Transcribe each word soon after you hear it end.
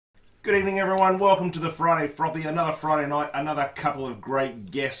Good evening, everyone. Welcome to the Friday Frothy. Another Friday night, another couple of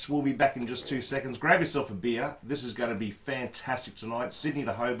great guests. We'll be back in just 2 seconds. Grab yourself a beer. This is going to be fantastic tonight. Sydney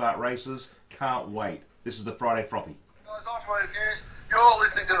to Hobart races. Can't wait. This is the Friday Frothy. Guys, I'm Tony Hughes. You're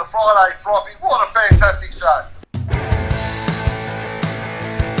listening to the Friday Frothy. What a fantastic show.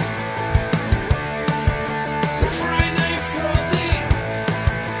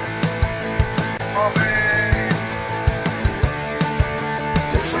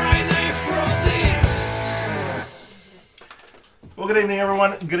 Well, good evening,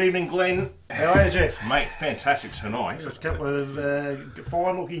 everyone. Good evening, Glenn. How are you, Jeff? Mate, fantastic tonight. There's a couple of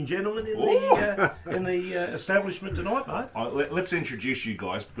fine-looking gentlemen in the establishment tonight, mate. Let's introduce you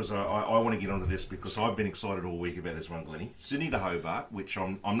guys because I want to get onto this because I've been excited all week about this one, Glennie. Sydney to Hobart, which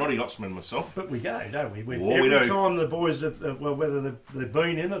I'm not a yachtsman myself. But we go, don't we? Every time the boys, well, whether they've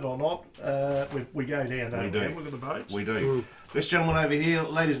been in it or not, we go down, don't we? Look at the boats. We do. This gentleman over here,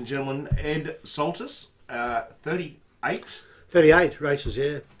 ladies and gentlemen, Ed Psaltis, 38. 38 races,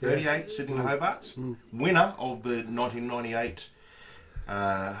 yeah. 38 Sydney to Hobarts. Winner of the 1998.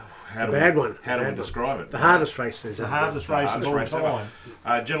 How do we describe it? The hardest race there's the hardest race of all time.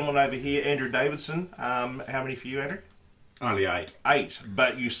 Gentleman over here, Andrew Davison. How many for you, Andrew? Only 8. 8,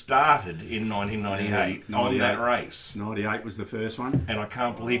 but you started in 1998 on that race. 98 was the first one. And I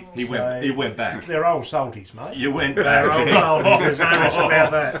can't believe he went back. They're old salties, mate. You went back. They're old salties, there's no question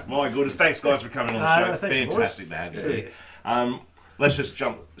about that. My goodness, thanks guys for coming on the show. Fantastic to have you here. Let's just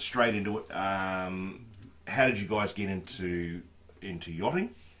jump straight into it. How did you guys get into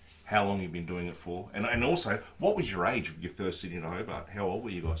yachting? How long have you been doing it for? And also, what was your age of your first Sydney to Hobart? How old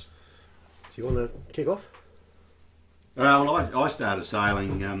were you guys? Do you want to kick off? Well, I started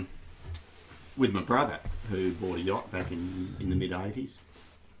sailing with my brother, who bought a yacht back in the mid-80s.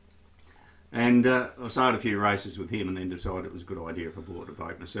 And I sailed a few races with him and then decided it was a good idea if I bought a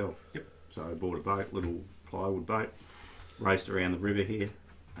boat myself. Yep. So I bought a boat, little plywood boat, raced around the river here,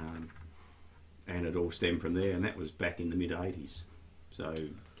 and it all stemmed from there, and that was back in the mid-80s. So,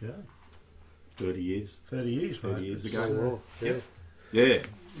 30 years. 30 years, mate. 30 years ago. Yeah.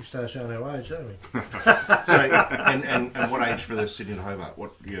 We start showing our age, don't we? So, and what age for the Sydney to Hobart?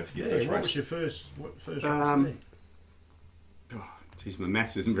 What your first race? What was your first race? Geez, my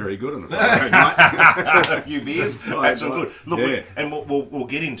maths isn't very good on a Friday night. A few beers. That's all good. Look, and we'll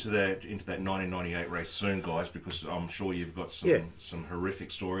get into that 1998 race soon, guys, because I'm sure you've got some horrific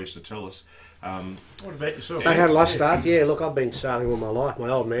stories to tell us. What about yourself? So how did I start? Yeah, look, I've been sailing all my life. My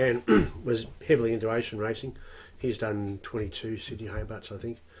old man was heavily into ocean racing. He's done 22 Sydney Hobarts, I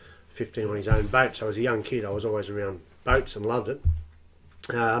think, 15 on his own boat. So as a young kid, I was always around boats and loved it.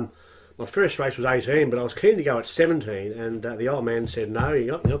 My first race was 18, but I was keen to go at 17, and the old man said, no,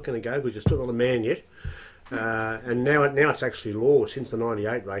 you're not going to go because you're still not a man yet. And now it's actually law. Since the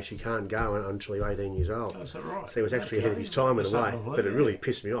 98 race, you can't go until you're 18 years old. Oh, is that right? So he was actually ahead of his time in a way, but it really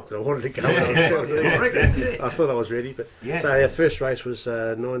pissed me off because I wanted to go when I was 17. I thought I was ready, but so our first race was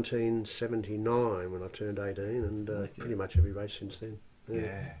 1979 when I turned 18, and pretty much every race since then.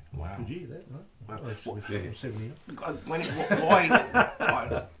 Yeah, wow. Good year, that, right? Wow. Why?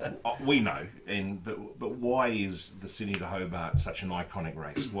 We know, but why is the Sydney to Hobart such an iconic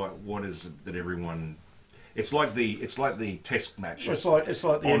race? What is it that everyone? It's like the test match. Well, it's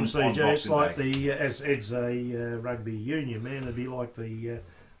like the MCG. It's like the as Ed's a rugby union man. It'd be like the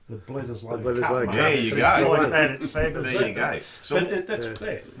Bledisloe Bledisloe Cup. Cup. There you go. It's like that at Sabres. There you go. So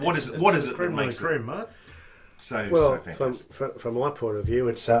what is it that makes it? Mate. So fantastic. From my point of view,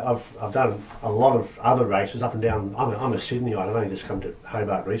 it's I've done a lot of other races up and down. I'm a Sydneyite. I've only just come to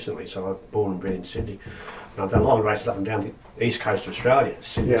Hobart recently, so I'm born and bred in Sydney. And I've done a lot of races up and down the east coast of Australia.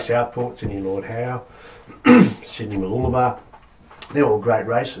 Sydney Southport, Sydney Lord Howe, Sydney Mooloolaba. They're all great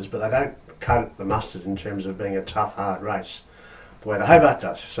races, but they don't cut the mustard in terms of being a tough, hard race the way the Hobart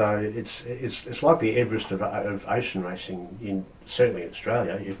does. So it's like the Everest of ocean racing certainly in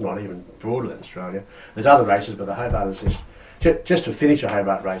Australia, if not even broader than Australia. There's other races, but the Hobart is just to finish a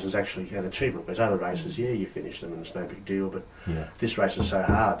Hobart race is actually an achievement. There's other races, you finish them and it's no big deal, but this race is so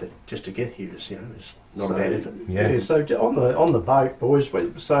hard that just to get here is not a bad effort. Yeah. So on the boat, boys.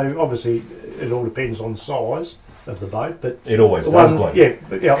 So obviously it all depends on size of the boat, but it always does. But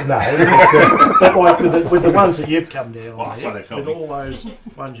like with the ones that you've come down on, with all those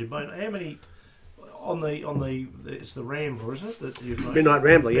ones you've been, how many on the it's the Rambler, is it? That you've made? Midnight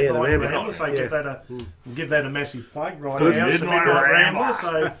Rambler, the Rambler. So give that a massive plug right Good now. Midnight Rambler.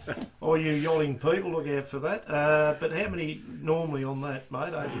 So all you yachting people, look out for that. But how many normally on that,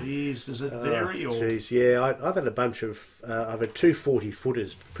 mate? Over the years, does it vary? I've had a bunch of. I've had two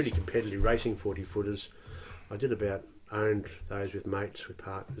 40-footers, pretty competitive racing 40-footers. I did about owned those with mates, with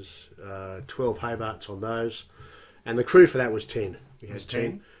partners. 12 Hobarts on those, and the crew for that was 10. We had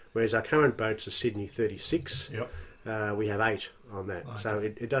 10. Whereas our current boat's a Sydney 36. Yep. We have 8 on that. Okay. So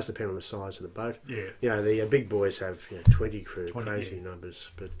it does depend on the size of the boat. Yeah. You know, the big boys have 20 crew, 20, crazy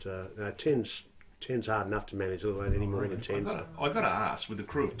numbers. But 10's hard enough to manage, all any marine at 10. I've got to ask, with a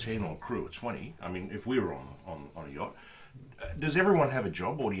crew of 10 or a crew of 20, I mean, if we were on a yacht, does everyone have a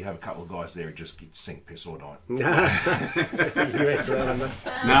job, or do you have a couple of guys there who just get sink, piss all night? No,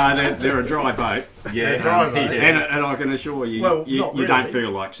 they're a dry boat. Yeah, dry boat. And I can assure you, you don't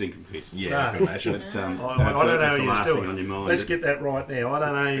feel like sink and piss. Yeah, I can imagine. But, I don't know how you do it. On your mind. Let's get that right now. I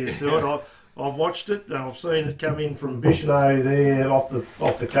don't know how you do it. I've watched it, and I've seen it come in from Bicheno there off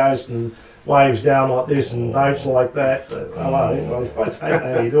the coast, and waves down like this, and boats like that. Hello, I don't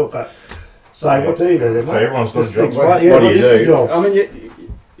know how you do it, but. So what do you do then? So everyone's got a job. What do you do? I mean,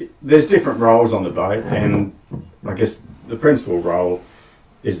 there's different roles on the boat, and I guess the principal role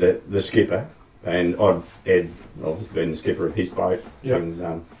is the skipper. And I've been the skipper of his boat in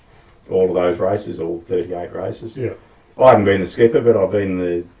all of those races, all 38 races. Yeah. I haven't been the skipper, but I've been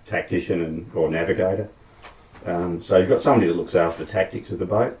the tactician or navigator. So you've got somebody that looks after the tactics of the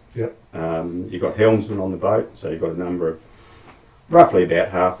boat. Yep. You've got helmsmen on the boat, so you've got a number of. Roughly about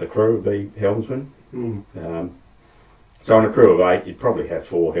half the crew would be helmsmen. So on a crew of 8, you'd probably have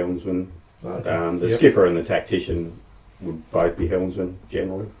 4 helmsmen. Okay. The skipper and the tactician would both be helmsmen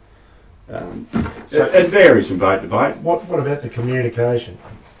generally. So it varies from boat to boat. What about the communication?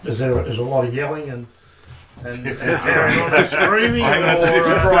 Is there a lot of yelling and screaming? It's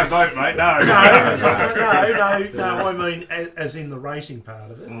a dry boat, mate. No. I mean, as in the racing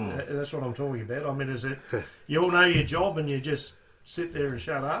part of it. That's what I'm talking about. I mean, is it you all know your job and you just sit there and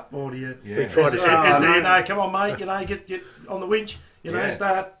shut up, or do you? Yeah. Is there no, come on, mate. You know, get on the winch. You know,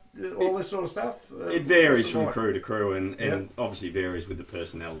 start all this sort of stuff. It varies from crew to crew, and obviously varies with the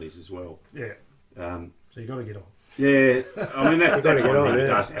personalities as well. Yeah. So you got to get on. Yeah, I mean that's one thing that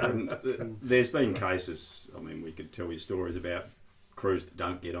does happen. There's been cases. I mean, we could tell you stories about crews that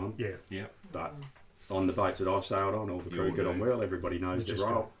don't get on. Yeah. But on the boats that I've sailed on, all the crew get on well. Everybody knows the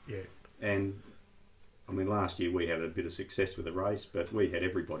role. And I mean, last year we had a bit of success with the race, but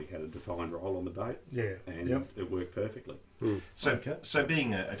everybody had a defined role on the boat. Yeah. And it worked perfectly. So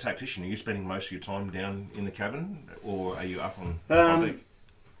being a tactician, are you spending most of your time down in the cabin, or are you up on deck?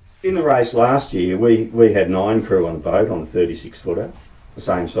 In the race last year, we had 9 crew on a boat on a 36-footer, the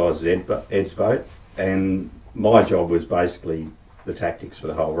same size as Ed's boat, and my job was basically the tactics for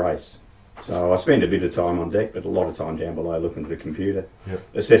the whole race. So I spent a bit of time on deck, but a lot of time down below looking at the computer,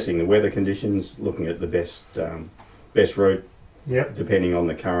 assessing the weather conditions, looking at the best route, depending on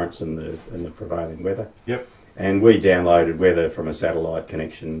the currents and the prevailing weather. And we downloaded weather from a satellite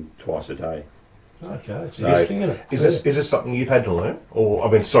connection twice a day. Okay. So, is this something you've had to learn, or I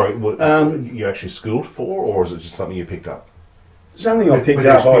mean, sorry, you actually schooled for, or is it just something you picked up? Something I picked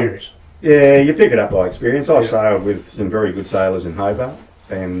up by experience. You pick it up by experience. I've sailed with some very good sailors in Hobart,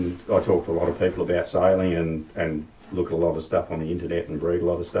 and I talk to a lot of people about sailing and look at a lot of stuff on the internet and read a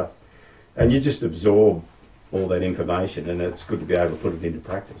lot of stuff, and you just absorb all that information, and it's good to be able to put it into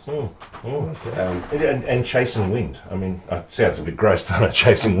practice. And chasing wind. I mean, it sounds a bit gross, doesn't it,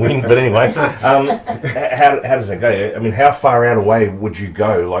 chasing wind? But anyway, how does that go? I mean, how far out away would you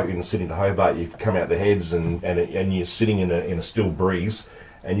go? Like in Sydney to Hobart, you come out the heads and you're sitting in a still breeze,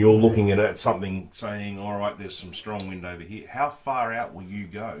 and you're looking at something saying, all right, there's some strong wind over here. How far out will you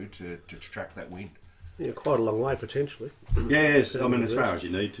go to track that wind? Yeah, quite a long way potentially. Yes, I mean, as far as you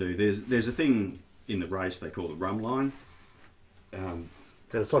need to. There's a thing in the race they call the rum line. And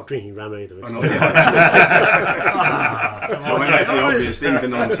it's not drinking rum either. I mean, that's the obvious thing for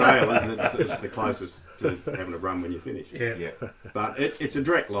non-sailors. It's the closest to having a rum when you finish. Yeah. But it's a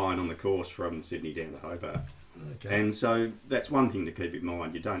direct line on the course from Sydney down to Hobart. Okay. And so that's one thing to keep in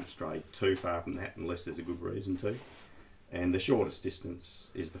mind. You don't stray too far from that unless there's a good reason to. And the shortest distance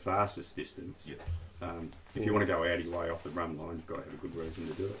is the fastest distance. If you want to go out your way off the rum line, you've got to have a good reason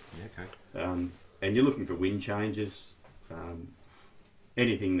to do it. Yeah, okay. And you're looking for wind changes,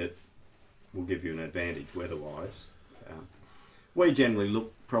 anything that will give you an advantage weather-wise. We generally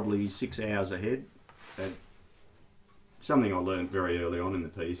look probably 6 hours ahead. Something I learned very early on in the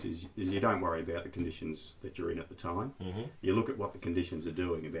piece is you don't worry about the conditions that you're in at the time. Mm-hmm. You look at what the conditions are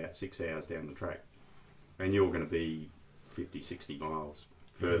doing about 6 hours down the track, and you're going to be 50, 60 miles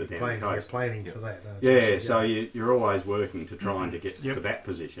further down the coast. You're planning for that. So you're always working to try and get to that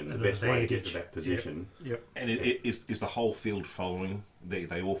position, the best way to get to that position. And is the whole field following?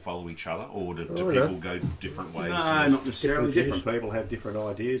 They all follow each other, or do people go different ways? No, not necessarily. Different people have different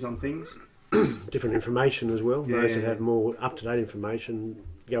ideas on things. different information as well. Those that have more up-to-date information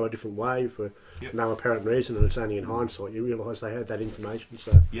go a different way for no apparent reason, and it's only in hindsight you realise they had that information.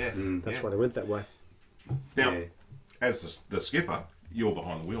 So that's why they went that way. Now, as the skipper, you're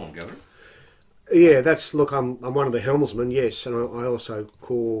behind the wheel, I'm gathering. Yeah, I'm one of the helmsmen, yes, and I also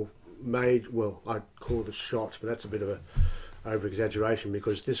call I call the shots, but that's a bit of a over-exaggeration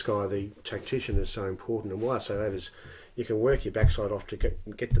because this guy, the tactician, is so important. And why I say that is you can work your backside off to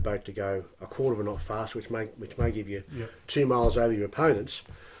get the boat to go a quarter of a knot faster, which may give you 2 miles over your opponents.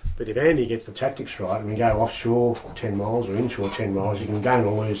 But if Andy gets the tactics right and we go offshore 10 miles or inshore 10 miles, you can gain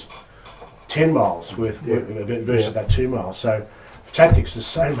or lose 10 miles versus that 2 miles. So tactics is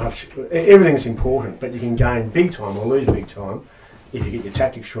so much, everything's important, but you can gain big time or lose big time if you get your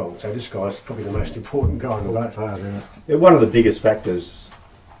tactics wrong. So this guy's probably the most important guy in the boat. One of the biggest factors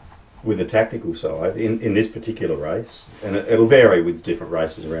with the tactical side in this particular race, and it'll vary with different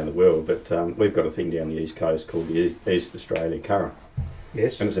races around the world, but we've got a thing down the east coast called the East Australia Current.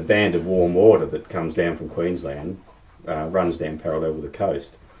 Yes. And it's a band of warm water that comes down from Queensland, runs down parallel with the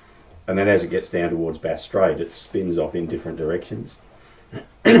coast. And then as it gets down towards Bass Strait, it spins off in different directions.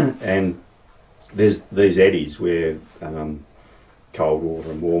 And there's these eddies where cold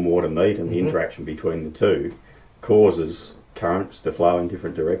water and warm water meet, and the interaction between the two causes currents to flow in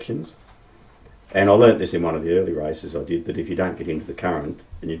different directions. And I learnt this in one of the early races I did, that if you don't get into the current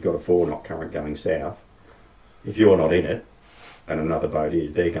and you've got a 4 knot current going south, if you're not in it and another boat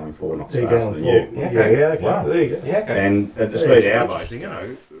is, they're going 4 knots faster than you. Okay. Wow. There you go. And at the speed our boats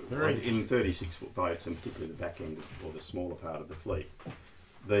go, in 36-foot boats, and particularly the back end or the smaller part of the fleet,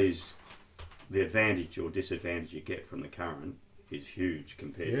 the advantage or disadvantage you get from the current is huge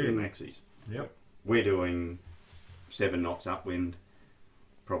compared to the maxis. Yep. We're doing 7 knots upwind,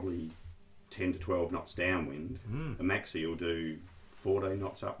 probably 10 to 12 knots downwind. The maxi will do 14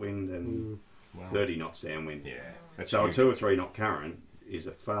 knots upwind and 30 knots downwind. Yeah. So a 2 or 3 knot current is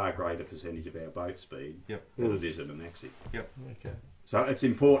a far greater percentage of our boat speed than it is of a maxi. Yep. Okay. So it's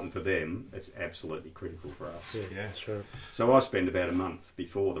important for them. It's absolutely critical for us. Yeah, sure. So I spend about a month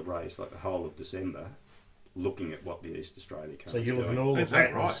before the race, like the whole of December, looking at what the East Australia current's So you're looking doing. at all the Is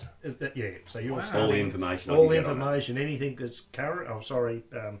that patterns. Yeah. So you're all the studying information. I all can get on it. information, anything that's current. Oh, sorry.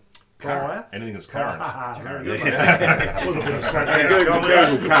 Prior. Anything that's current. Current. Yeah. A little bit of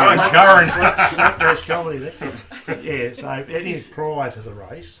Google slapdash comedy there. Yeah, so anything prior to the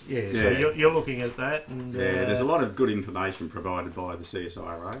race. Yeah, so you're looking at that. And, there's a lot of good information provided by the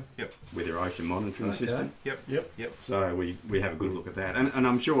CSIRO with their ocean monitoring system. Yep. So we have a good look at that. And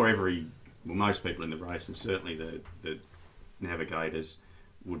I'm sure most people in the race, and certainly the navigators,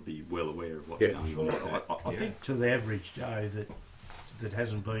 would be well aware of what's going on. Well, I think to the average Joe that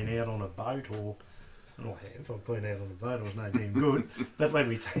hasn't been out on a boat, or I've been out on a boat, I was no damn good, but let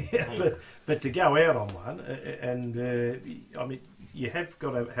me tell you, but to go out on one, and I mean, you have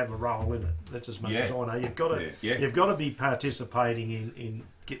got to have a role in it. That's as much as I know. You've got to be participating in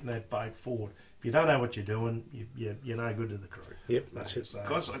getting that boat forward. If you don't know what you're doing, you're no good to the crew. Yep, that's it. So,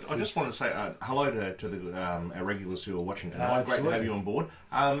 guys, I just wanted to say hello to our regulars who are watching tonight. Great to have you on board.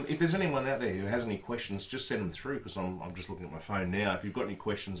 If there's anyone out there who has any questions, just send them through, because I'm just looking at my phone now. If you've got any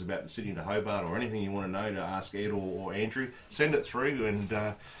questions about the Sydney to Hobart or anything you want to know to ask Ed or Andrew, send it through, and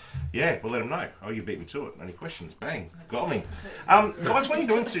we'll let them know. Oh, you beat me to it. Any questions? Bang. Got me. Guys, when you're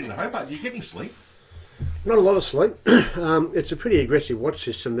doing Sydney to Hobart, do you get any sleep? Not a lot of sleep. It's a pretty aggressive watch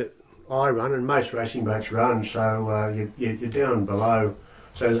system that I run, and most racing boats run, so you're down below.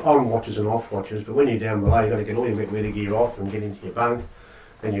 So there's on watches and off watches, but when you're down below, you've got to get all your wet weather gear off and get into your bunk,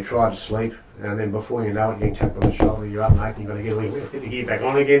 and you try to sleep, and then before you know it, you're getting tapped on the shoulder, you're up, mate, and you've got to get all your wet weather gear back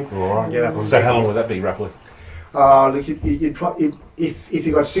on again. Right. Get up on So how long would that be, roughly? Look, if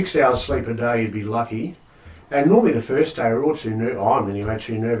you got 6 hours sleep a day, you'd be lucky. And normally the first day we're all too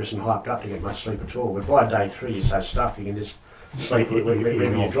nervous and hyped up to get much sleep at all. But by day 3, you're so stuffed you can just sleep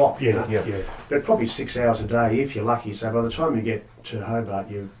wherever you drop. You know? But probably 6 hours a day if you're lucky. So by the time you get to Hobart,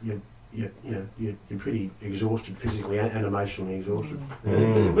 you're pretty exhausted physically and emotionally exhausted.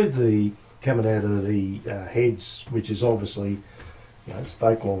 With the coming out of the heads, which is obviously, it's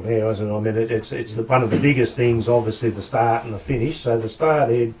folklore now, isn't it? I mean, it's one of the biggest things, obviously, the start and the finish. So the start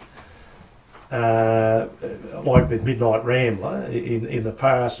head, like with Midnight Rambler in the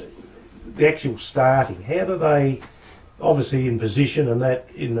past, the actual starting, how do they, obviously in position and that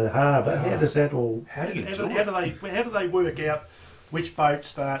in the harbour, how does that all, how do they work out which boat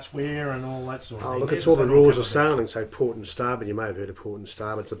starts where and all that sort of thing. Look, it's all the rules of sailing. So port and starboard, you may have heard of port and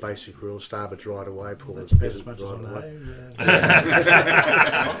starboard. It's a basic rule. Starboard's right away, port and That's as much as I know.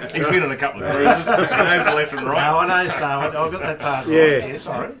 He's been on a couple of cruises. He knows the left and right. No, I know starboard. I've got that part right. Yeah,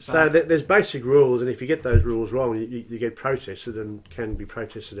 sorry. So there's basic rules, and if you get those rules wrong, you get protested and can be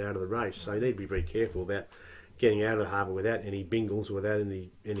protested out of the race. So you need to be very careful about getting out of the harbour without any bingles or without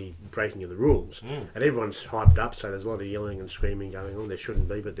any breaking of the rules. And everyone's hyped up, so there's a lot of yelling and screaming going on. There shouldn't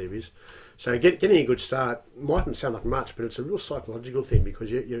be, but there is. So getting a good start mightn't sound like much, but it's a real psychological thing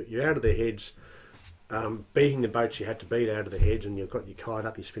because you're out of their heads, beating the boats you had to beat out of the heads, and you've got your kite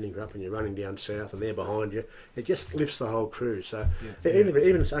up, your spinning up, and you're running down south, and they're behind you. It just lifts the whole crew. So even if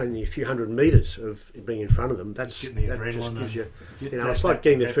it's only a few hundred metres of being in front of them, that just gives you, it's like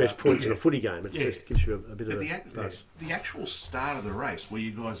getting their first points in a footy game. It just gives you a bit of a buzz. The actual start of the race, where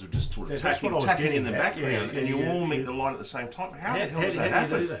you guys are just sort of tapping in the background, and you all meet the line at the same time. How the hell does that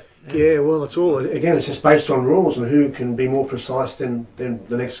happen? Yeah, well, it's just based on rules and who can be more precise than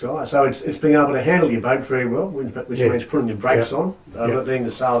the next guy. So it's being able to handle your boat very well, which means putting your brakes on, letting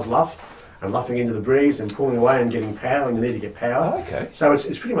the sails luff, and luffing into the breeze and pulling away and getting power when you need to get power. Oh, okay. So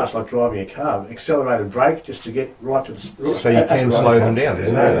it's pretty much like driving a car. Accelerated brake just to get right to the... So you can slow them down,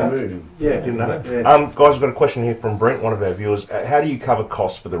 isn't it? Yeah. Didn't know that. Yeah. Guys, I've got a question here from Brent, one of our viewers. How do you cover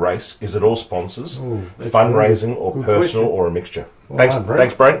costs for the race? Is it all sponsors, fundraising, or personal, or a mixture? Thanks, Brent.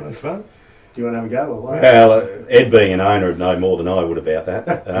 Thanks, Brent. Do you want to have a go? Or what? Well, Ed being an owner would know more than I would about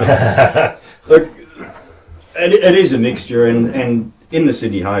that. Look, it is a mixture, and in the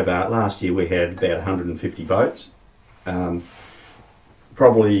Sydney Hobart last year we had about 150 boats.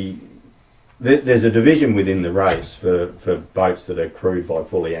 Probably there's a division within the race for boats that are crewed by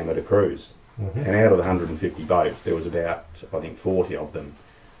fully amateur crews, and out of the 150 boats there was about, I think, 40 of them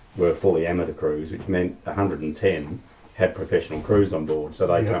were fully amateur crews, which meant 110 had professional crews on board, so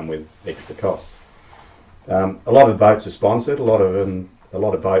they come with extra costs. A lot of the boats are sponsored. A lot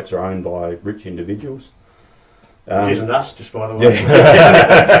of boats are owned by rich individuals. Which isn't us, just by the way. Look,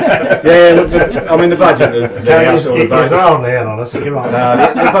 I mean, the budget that our sort of boats... He's rolling down on us, come on.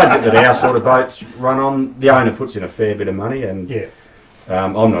 The budget that our sort of boats run on, the owner puts in a fair bit of money, and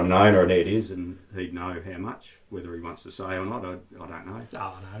I'm not an owner, and Ed is, and he'd know how much. Whether he wants to say or not, I don't know.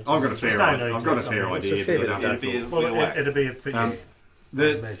 Oh, no, I've got a fair idea. It'd be a figure.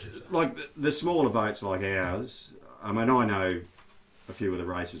 The smaller boats like ours, I mean, I know a few of the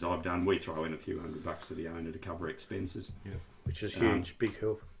races I've done, we throw in a few $100 to the owner to cover expenses. Yeah. Which is huge, big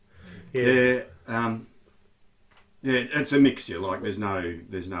help. Yeah, it's a mixture. Like there's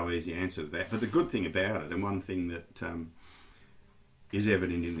no easy answer to that. But the good thing about it, and one thing that is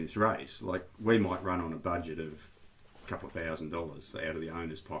evident in this race, like we might run on a budget of a couple of $1,000 out of the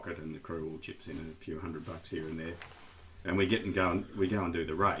owner's pocket, and the crew all chips in a few $100 here and there, and we go and do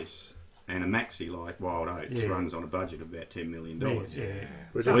the race. And a maxi like Wild Oats runs on a budget of about $10 million. It's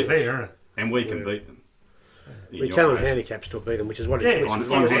unfair, isn't it? And we can beat them. We can on handicaps to beat them, which is what it is. On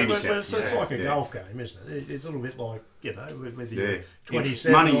handicaps. It's like a golf game, isn't it? It's a little bit like, whether you're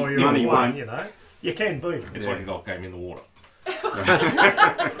 27 or you're 1, you can beat them. It's like a golf game in the water.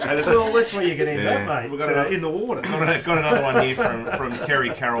 That's where you can end up, mate. We've got in the water. Got another one here from Kerry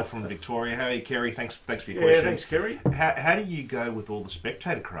Carroll from Victoria. How are you, Kerry? Thanks for your question. Thanks, Kerry. How do you go with all the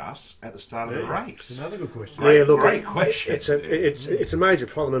spectator crafts at the start of the race? Another good question. Great question. It's a major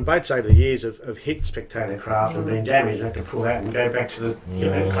problem, and boats over the years have hit spectator craft and been damaged and had to pull out and go back to the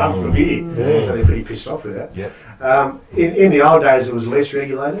clubs review. So they're pretty pissed off with that. In the old days it was less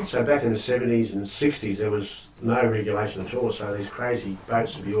regulated, so back in the 70s and 60s there was no regulation at all, so these crazy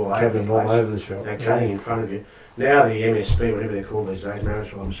boats would be all over the shop. They're cutting in front of you. Now the MSB, whatever they're called these days,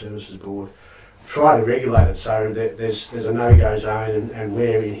 Maritime Services Board, try to regulate it so that there's a no-go zone and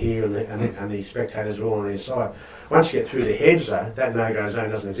we're in here and the spectators are all on their side. Once you get through the heads though, that no-go zone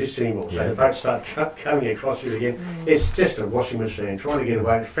doesn't exist anymore, so the boats start coming across you again. It's just a washing machine, trying to get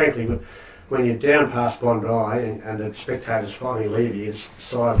away. Frankly, when you're down past Bondi and the spectators finally leave you, it's a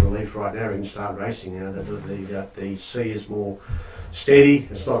sigh of relief right now. We can start racing now. The sea is more steady.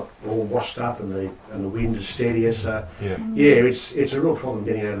 It's not all washed up, and the wind is steadier. So it's a real problem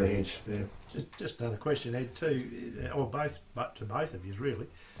getting out of the heads. Yeah. Just another question, Ed, too, or both, but to both of you really.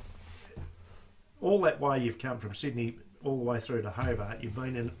 All that way you've come from Sydney all the way through to Hobart, you've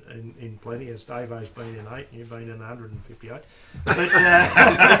been in plenty, as Davo's been in 8 and you've been in 158. But at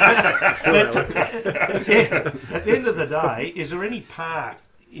the end of the day, is there any part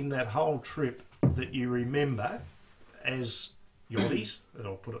in that whole trip that you remember as yachties, and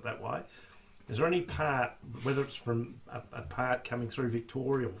I'll put it that way, is there any part, whether it's from a part coming through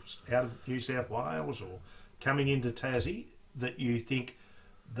Victoria or out of New South Wales or coming into Tassie, that you think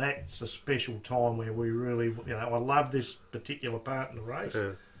that's a special time where we really, I love this particular part in the race?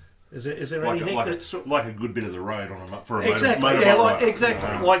 Yeah. Is there anything that's like a good bit of the road on a for a exactly, motorbike ride?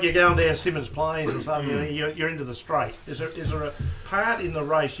 Exactly, like you're going down Simmons Plains or something. You're into the straight. Is there a part in the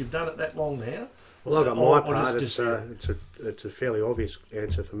race you've done it that long now? Well, I got my part. It's a fairly obvious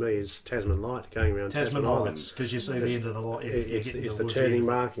answer for me. Is Tasman Light going around Tasman Islands because you see the end of the light. It's the turning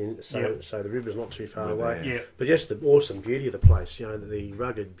mark, so the river's not too far away. Yeah. But just the awesome beauty of the place. The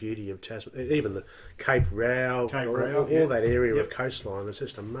rugged beauty of Tasman, even the Cape Row, all that area of coastline. It's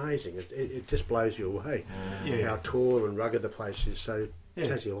just amazing. It just blows you away. How tall and rugged the place is. So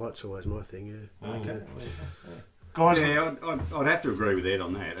Tassie Light's always my thing. Yeah. Okay. Guys, I'd have to agree with Ed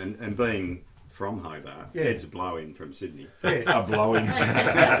on that, and being from Hobart, Ed's a blow-in from Sydney. A blow-in.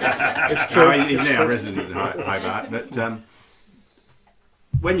 It's true. He's now a resident in Hobart, but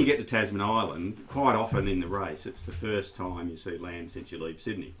when you get to Tasman Island, quite often in the race, it's the first time you see land since you leave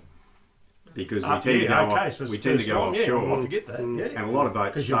Sydney. Because we tend to go offshore, I forget that. and a lot of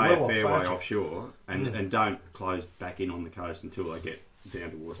boats stay a fair way offshore and don't close back in on the coast until they get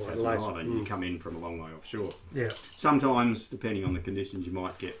down towards Tasman Island. You come in from a long way offshore. Yeah. Sometimes, depending on the conditions, you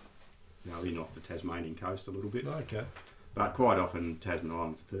might get in off the Tasmanian coast a little bit. Okay. But quite often, Tasman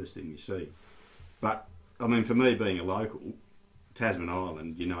Island's the first thing you see. But, I mean, for me, being a local, Tasman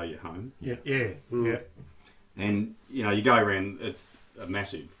Island, you're home. Yeah. And, you go around, it's a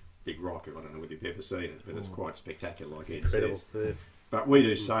massive, big rock. I don't know whether you've ever seen it, but it's quite spectacular, like Ed says. Yeah. But we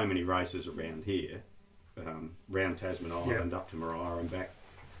do so many races around here, round Tasman Island, up to Maria and back,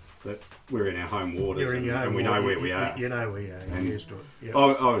 that we're in our home waters and we know where we are. You know where you are. You're used to it. Yep.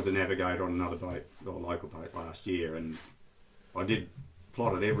 I was the navigator on another boat, or local boat, last year, and I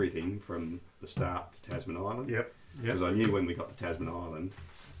plotted everything from the start to Tasman Island. Yep. Because I knew when we got to Tasman Island,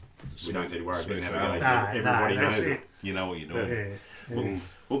 we don't need to worry about navigation. Everybody knows it. You know what you're doing. Yeah.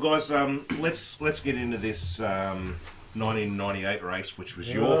 Well, guys, let's get into this 1998 race, which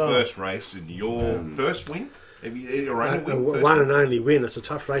was your first race and your first win. Have you one and only win. It's a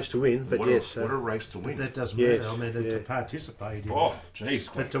tough race to win, but what a race to win. That doesn't matter. I mean, to participate in Oh, jeez.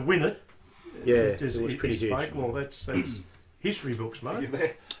 but to win it, it was pretty huge. Well, that's history books, mate.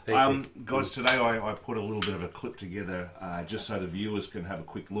 Guys, today I put a little bit of a clip together just so the viewers can have a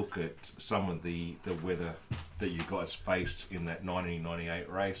quick look at some of the weather that you guys faced in that 1998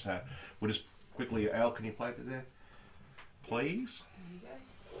 race. We'll just quickly, Al, can you play it there, please?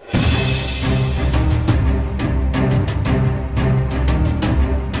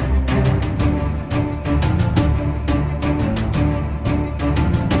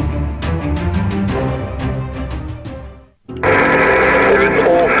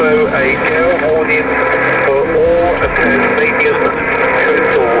 A gale warning for all Tasmanian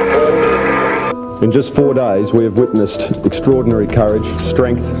coastal waters. In just 4 days, we have witnessed extraordinary courage,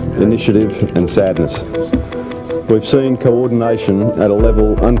 strength, initiative and sadness. We've seen coordination at a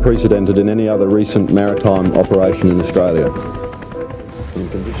level unprecedented in any other recent maritime operation in Australia.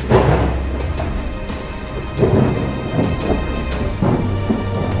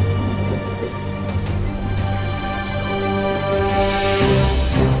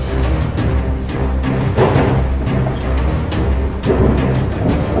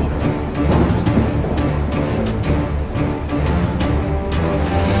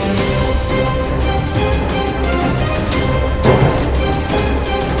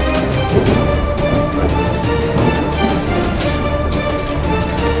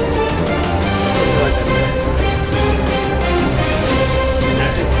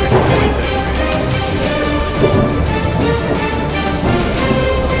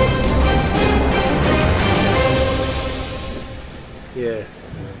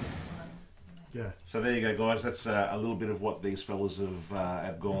 So there you go, guys. That's a little bit of what these fellas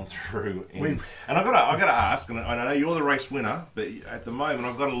have gone through. And I've got to ask, and I know you're the race winner, but at the moment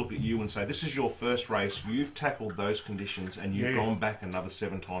I've got to look at you and say, this is your first race. You've tackled those conditions, and you've gone back another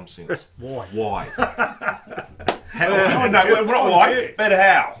 7 times since. Why? Why? How? No, not why, but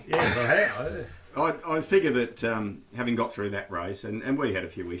how? Yeah, but how? I figure that having got through that race, and we had a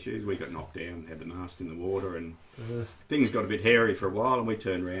few issues, we got knocked down, had the mast in the water, and things got a bit hairy for a while, and we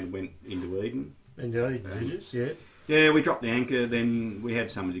turned around and went into Eden. Yeah, we dropped the anchor, then we had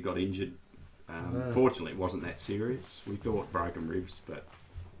somebody got injured. Fortunately, it wasn't that serious. We thought broken ribs, but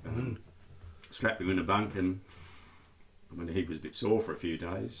strapped him in a bunk, and I mean, he was a bit sore for a few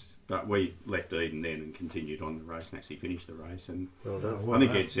days. But we left Eden then and continued on the race and actually finished the race. And I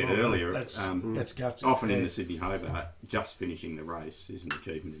think Ed said earlier, that's gutsy. Often in the Sydney Hobart, just finishing the race is an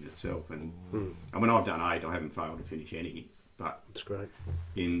achievement in itself. And I mean, I've done 8, I haven't failed to finish any. But that's great.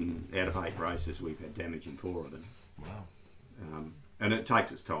 Out of 8 races, we've had damage in 4 of them. Wow. And it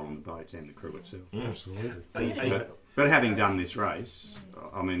takes its toll on the boats and the crew itself. Absolutely. But having done this race,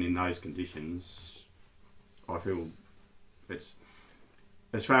 I mean, in those conditions, I feel it's,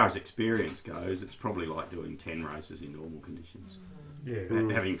 as far as experience goes, it's probably like doing 10 races in normal conditions.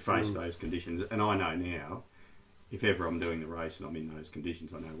 Having faced those conditions. And I know now, if ever I'm doing the race and I'm in those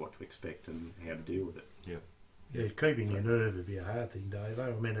conditions, I know what to expect and how to deal with it. Yeah, keeping your nerve would be a hard thing, Dave.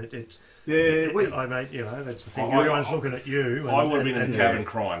 I mean, it's... I mean, you know, that's the thing. Everyone's looking at you. I would have been in the cabin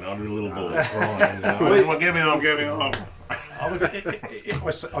crying. I'd be a little boy crying. Get me on.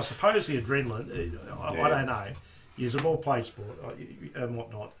 I suppose the adrenaline, I don't know. You're a ball-played sport and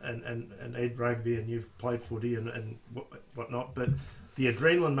whatnot, and Ed rugby, and you've played footy and whatnot, but the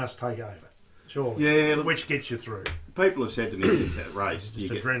adrenaline must take over, sure. Yeah, look, which gets you through. People have said to me since that race,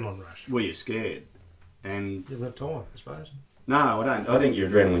 Just adrenaline rush. Were you scared? And you have time, I suppose. No, I don't. I think your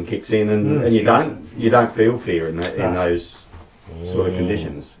adrenaline kicks in, and you don't feel fear in those sort of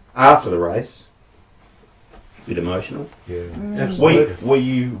conditions. After the race, a bit emotional. Yeah. Absolutely.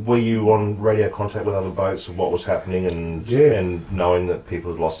 Were you on radio contact with other boats of what was happening and knowing that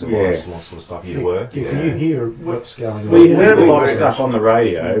people had lost their lives and that sort of stuff? You were. You hear what's going on. Well, you heard a lot of stuff on the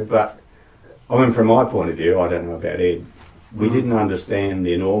radio, but I mean, from my point of view, I don't know about Ed. We didn't understand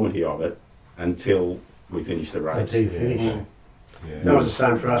the enormity of it until we finished the race. Until you finished. That was the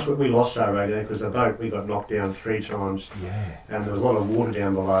same for us. We lost our radio because the boat, we got knocked down 3 times, and there was a lot of water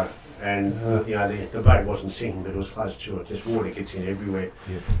down below. And you know, the boat wasn't sinking, but it was close to it. Just water gets in everywhere.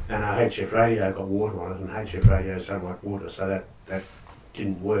 And our HF radio got water on it, and HF radios don't like water, so that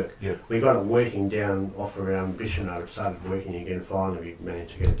didn't work. We got it working down off around Bicheno. It started working again. Finally, we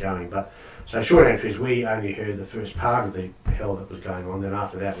managed to get it going. But so short answer is we only heard the first part of the hell that was going on. Then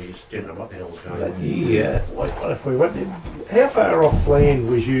after that, we just didn't know what the hell was going on. Yeah. What if we went? How far off land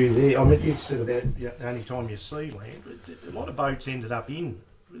was you there? I mean, you said about the only time you see land. A lot of boats ended up in.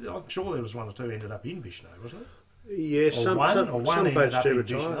 I'm sure there was 1 or 2 ended up in Bicheno, wasn't it? Yeah, some boats do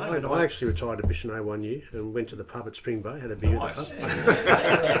retire. I actually retired at Bicheno 1 year and went to the pub at Spring Bay, had a beer at the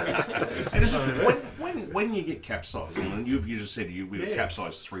pub. When you get capsized, and you just said we were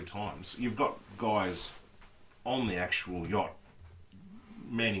capsized 3 times, you've got guys on the actual yacht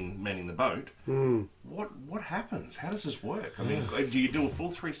manning the boat. What happens? How does this work? I mean, do you do a full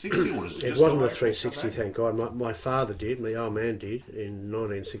 360 or is it just... It wasn't a 360, thank God. My father did, my old man did, in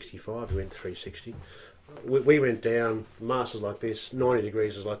 1965 he went 360. We went down, masters like this, 90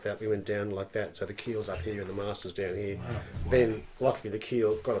 degrees is like that, we went down like that, so the keel's up here and the masters down here. Then, luckily the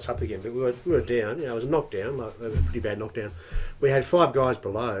keel got us up again, but we were down, you know, it was a knockdown, like a pretty bad knockdown. We had 5 guys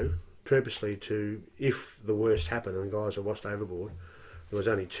below, purposely to, if the worst happened and guys were washed overboard, there was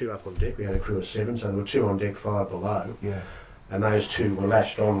only 2 up on deck, we had a crew of 7, so there were 2 on deck, 5 below. And those 2 were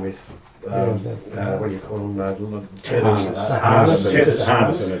lashed on with, what do you call them, tethers. Harness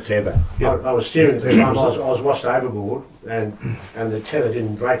and a tether. I was steering at the time, I was washed overboard, and the tether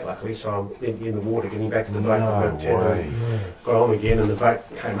didn't break luckily, so I'm in the water getting back in the boat, got on again, and the boat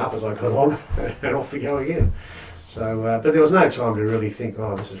came up as I got on, and off we go again. So, but there was no time to really think,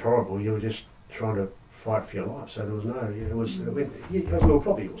 oh, this is horrible, you were just trying to fight for your life, so there was no, we were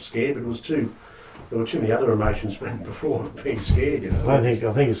probably all scared, but there were too many other emotions before being scared, you know. I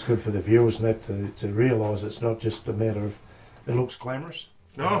think it's good for the viewers and that to realise it's not just a matter of it looks glamorous.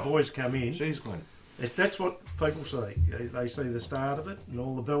 No, the boys come in. She's Glenn. That's what people see. They see the start of it and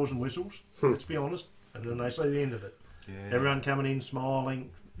all the bells and whistles. Let's be honest, and then they see the end of it. Everyone coming in smiling,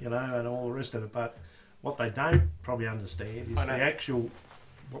 you know, and all the rest of it. But what they don't probably understand is the actual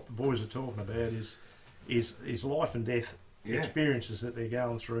what the boys are talking about is life and death. Experiences that they're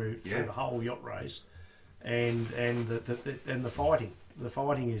going through the whole yacht race, and the fighting. The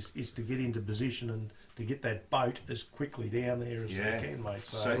fighting is to get into position and to get that boat as quickly down there as they can, mate.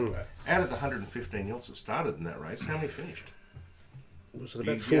 So out of the 115 yachts that started in that race, how many finished? Was it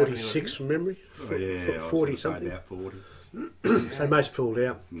about 46 from memory? 40 something. About 40. So most pulled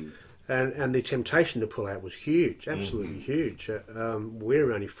out. And the temptation to pull out was huge, absolutely huge. We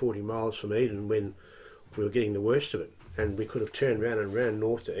were only 40 miles from Eden when we were getting the worst of it. And we could have turned around and ran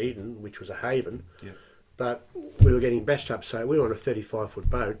north to Eden, which was a haven, but we were getting bashed up. So we were on a 35-foot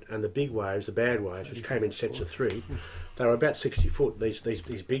boat, and the big waves, the bad waves, which came in sets of 3, they were about 60 foot, these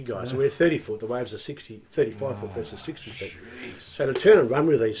big guys. So we're 30 foot, the waves are 35 foot versus 60 feet. So to turn and run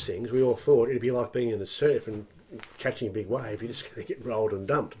with these things, we all thought it'd be like being in the surf and catching a big wave, you're just going to get rolled and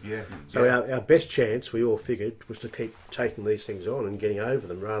dumped. So our best chance, we all figured, was to keep taking these things on and getting over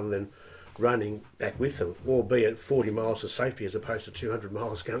them rather than running back with them, albeit 40 miles of safety as opposed to 200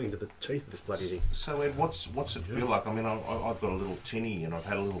 miles going into the teeth of this bloody thing. So Ed, what's it feel like? I mean, I've got a little tinny and I've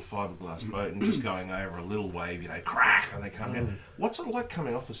had a little fiberglass boat and just going over a little wave, crack, and they come in. What's it like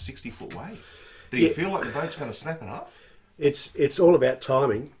coming off a 60-foot wave? Do you feel like the boat's going to snap in half? It's all about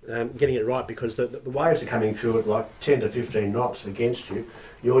timing, getting it right, because the waves are coming through at like 10 to 15 knots against you.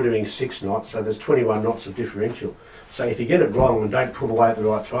 You're doing 6 knots, so there's 21 knots of differential. So if you get it wrong and don't pull away at the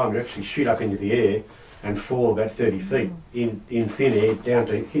right time, you actually shoot up into the air and fall about 30 feet in thin air down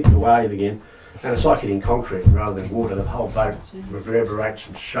to hit the wave again. And it's like hitting concrete rather than water. The whole boat reverberates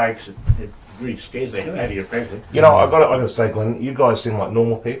and shakes. It really scares the hell out of you, frankly. I got to say, Glenn, you guys seem like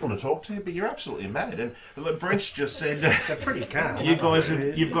normal people to talk to, but you're absolutely mad. And like Brent's just said, they're pretty calm. You guys,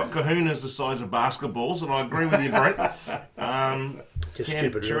 you've got kahunas the size of basketballs, and I agree with you, Brent. Just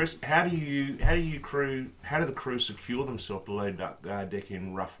stupid. Curious, how do the crew secure themselves below deck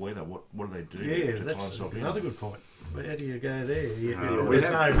in rough weather? What do they do? Yeah, to that's time another good point. How do you go there?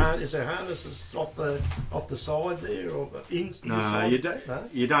 Is there harnesses off the side there or inside? You don't. No?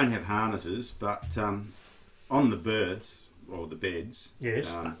 You don't have harnesses, but on the berths or the beds. Yes.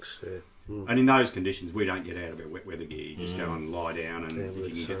 And in those conditions, we don't get out of our wet weather gear. You just go and lie down, and if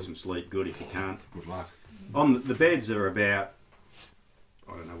you can get some sleep, good. If you can't, good luck. On the beds are about,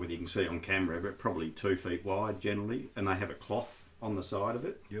 I don't know whether you can see on camera, but probably 2 feet wide generally, and they have a cloth on the side of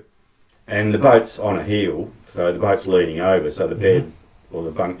it. Yep. And the boat's on a heel, so the boat's leaning over, so the bed or the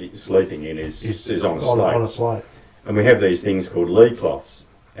bunk that you're sleeping in is on a slate. And we have these things called lee cloths,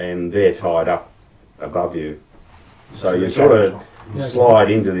 and they're tied up above you. So you sort of slide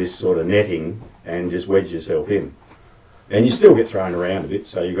into this sort of netting and just wedge yourself in. And you still get thrown around a bit,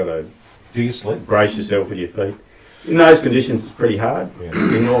 so you've got to brace yourself with your feet. In those conditions, it's pretty hard. Yeah.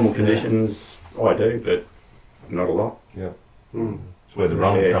 In normal conditions, I do, but not a lot. Yeah. It's where the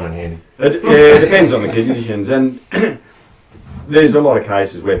rum will come in handy. It depends on the conditions, and there's a lot of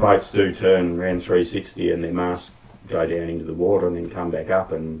cases where boats do turn around 360 and their masts go down into the water and then come back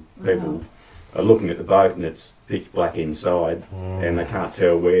up, and people are looking at the boat and it's pitch black inside and they can't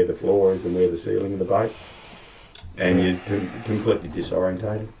tell where the floor is and where the ceiling of the boat, and you're completely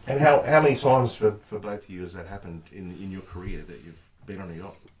disorientated. And how many times for both of you has that happened in your career that you've been on a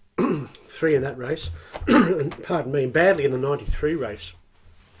yacht? 3 in that race, and pardon me, badly in the 93 race.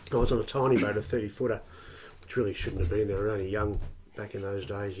 I was on a tiny boat, a 30-footer, which really shouldn't have been there. We were only young back in those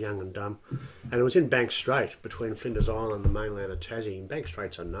days, young and dumb. And it was in Bank Strait, between Flinders Island and the mainland of Tassie. And Bank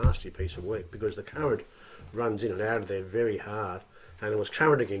Strait's a nasty piece of work because the current runs in and out of there very hard. And it was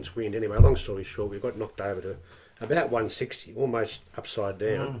current against wind. Anyway, long story short, we got knocked over to about 160, almost upside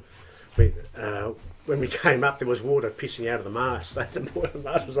down. When we came up, there was water pissing out of the mast. So the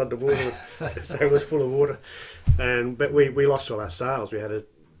mast was underwater, so it was full of water. But we lost all our sails. We had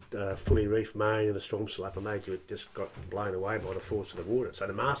a fully reefed main and a storm slap, and they just got blown away by the force of the water. So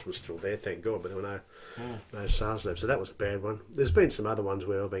the mast was still there, thank God, but there were no sails left. So that was a bad one. There's been some other ones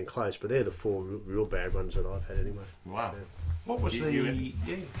where I've been close, but they're the 4 real bad ones that I've had anyway. Wow. Yeah. What was we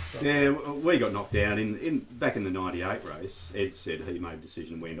got knocked down back in the 98 race. Ed said he made a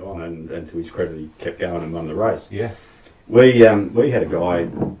decision and went on, and to his credit, he kept going and won the race. Yeah. We had a guy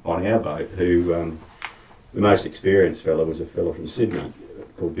on our boat who, the most experienced fella was a fella from Sydney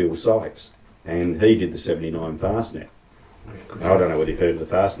called Bill Sykes, and he did the 79 Fastnet. Now, I don't know whether you've heard of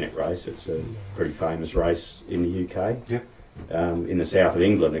the Fastnet race. It's a pretty famous race in the UK. Yep. In the south of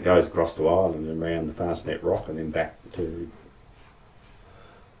England, it goes across to Ireland and around the Fastnet Rock and then back to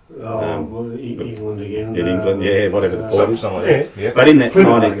England again. In England, yeah, whatever the point is. Yeah. But in that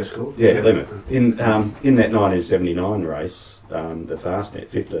Plymouth, Plymouth. In that 1979 race, the Fastnet,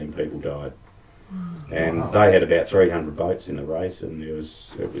 15 people died, and they had about 300 boats in the race, and it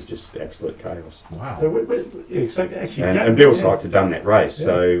was just absolute chaos. Wow. And Bill Sykes had done that race,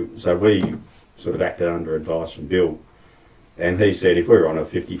 so we sort of acted under advice from Bill, and he said if we were on a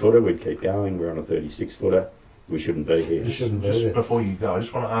 50-footer, we'd keep going. We're on a 36-footer. We shouldn't be here. Just before you go, I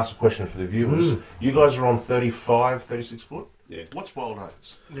just want to ask a question for the viewers. You guys are on 35, 36 foot? Yeah. What's Wild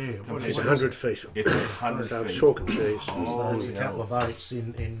Oats? Yeah, it's 100 feet. It's 100 feet. Chalk and cheese. There's a couple of boats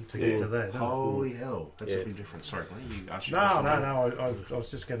in to get to that. Holy hell. That's a bit different. Sorry, Glenn, you asked I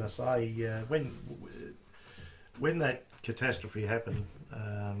was just going to say, when that catastrophe happened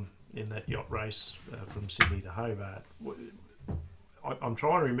in that yacht race from Sydney to Hobart, I'm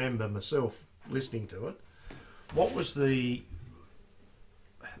trying to remember myself listening to it. What was the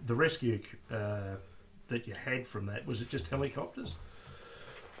rescue that you had from that? Was it just helicopters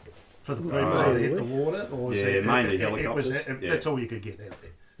for the people to hit the water, or was mainly helicopters. That's all you could get out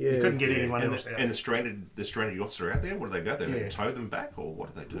there. Yeah. You couldn't get anyone else out. And the stranded yachts are out there. Where do they go? They tow them back, or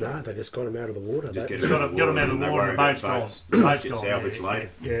what do they do? No, they just got them out of the water. Just Got them out of the water, and the boat's gone. Boats get salvaged later.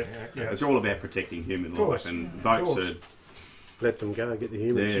 Yeah. It's all about protecting human life, and boats are let them go, get the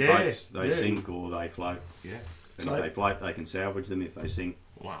humans. boats. They sink or they float. Yeah. And if they float, they can salvage them. If they sink,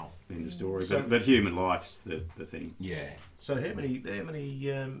 wow, in the story. But human life's the thing. Yeah. So how many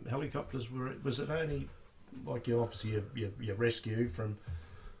helicopters was it only? Like you obviously you rescue from.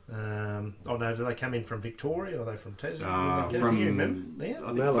 Do they come in from Victoria or are they from Tasmania? I think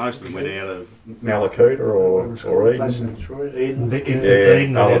most of them went out of Malakuta or Eden.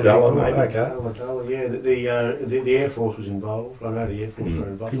 Eden. Ulladulla maybe. Okay, Ulladulla, yeah. The Air Force was involved. I know the Air Force were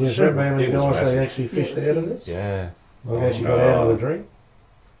involved. Can you remember how many guys they actually fished out of this? Yeah. They actually got out of the drink?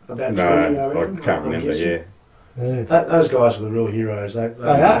 About 20, I can't remember, yeah. Those guys are the real heroes. They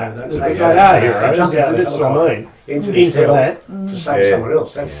are heroes. That's what I mean. Into that to save someone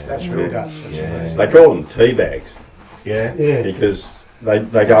else. That's real guts. They call them tea bags. Yeah. Because they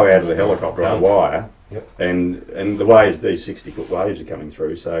go out of the helicopter on a wire, and the waves, these 60-foot waves are coming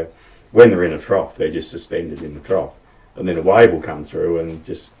through. So when they're in a trough, they're just suspended in the trough, and then a wave will come through and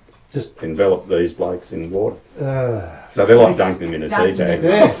just envelop these blokes in water. So they're like dunking them in a tea bag.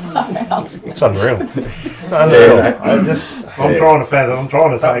 It's unreal. I'm trying to fathom. I'm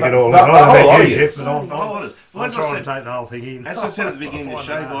trying to take it all. I'm trying to take the whole thing in. As I said at the beginning of the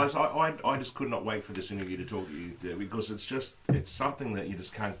show, guys, I just could not wait for this interview to talk to you because it's something that you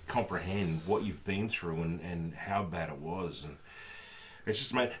just can't comprehend what you've been through and how bad it was. And it's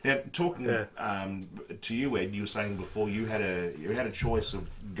just made. Now, talking to you, Ed, you were saying before you had a choice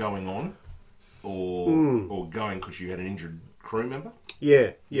of going on or going because you had an injured crew member.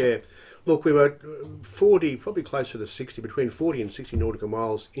 Yeah. Look, we were 40, probably closer to 60, between 40 and 60 nautical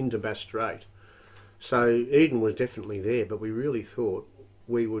miles into Bass Strait. So Eden was definitely there, but we really thought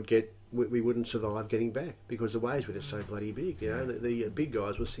we wouldn't survive getting back because the waves were just so bloody big. You know, the big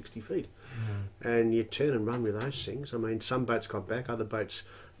guys were 60 feet, and you turn and run with those things. I mean, some boats got back, other boats,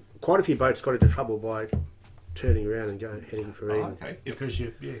 quite a few boats got into trouble by turning around and heading for Eden. Okay. Because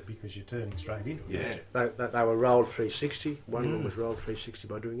you're turning straight into it. They were rolled 360. One of them was rolled 360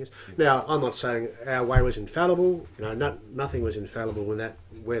 by doing this. Now, I'm not saying our way was infallible. You know, nothing was infallible in that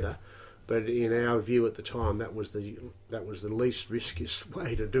weather. But in our view at the time, that was the least riskiest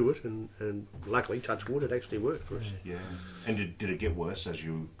way to do it, and luckily, touch wood, it actually worked for us. Yeah. And did it get worse as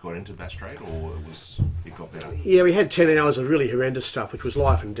you got into Bass Strait, or it got better? Yeah, we had 10 hours of really horrendous stuff, which was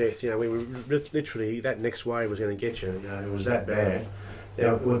life and death. You know, we were literally, that next wave was going to get you. You know, it was that bad.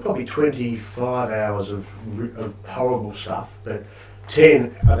 There were probably 25 hours of horrible stuff, but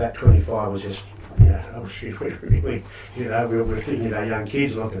 10 of that 25 was just. Yeah, oh shit, we were thinking our young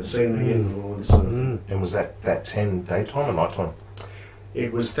kids are not going to see them again and all this sort of thing. And was that 10 daytime or night time?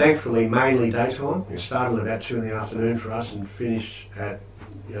 It was thankfully mainly daytime. It started at about 2 in the afternoon for us and finished at,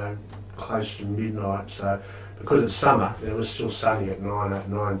 close to midnight. So because it's summer, it was still sunny at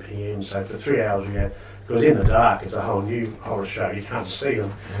 9 p.m. So for 3 hours we had, because in the dark it's a whole new horror show. You can't see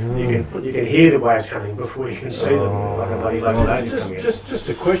them. You can hear the waves coming before you can see them. Like a bloody locomotive coming out. Just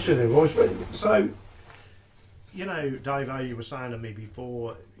a question then, boys. So, Dave, you were saying to me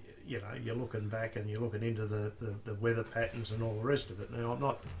before, you're looking back and you're looking into the weather patterns and all the rest of it. Now,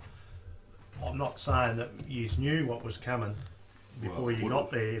 I'm not saying that you knew what was coming before you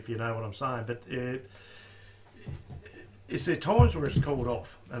got there, if you know what I'm saying, but is there times where it's called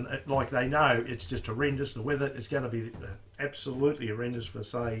off and like they know it's just horrendous, the weather is going to be absolutely horrendous for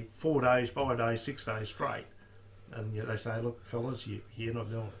say 4 days, 5 days, 6 days straight, and they say, look fellas, you're not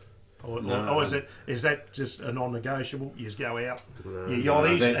doing it, or is that just a non-negotiable? You just go out, you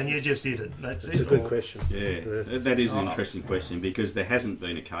yachties and you just did it, that's it? It's a good question. Yeah, that is an interesting question because there hasn't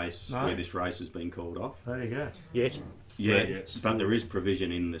been a case where this race has been called off. There you go. Yet. But there is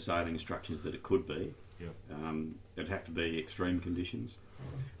provision in the sailing instructions that it could be. It'd have to be extreme conditions.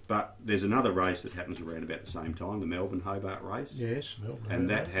 But there's another race that happens around about the same time, the Melbourne-Hobart race. Yes, Melbourne. And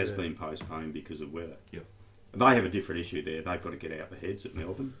that has been postponed because of weather. Yep. They have a different issue there. They've got to get out the heads at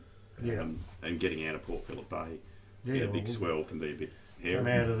Melbourne. And getting out of Port Phillip Bay in a big swell can be a bit hairy. Come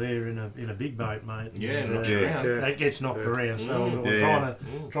out of there in a big boat, mate. That gets knocked around. So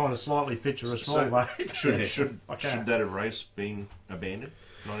I'm trying to slightly picture a small boat. Should that have race been abandoned?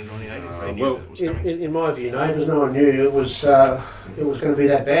 1998. In my view, no, because no one knew it was going to be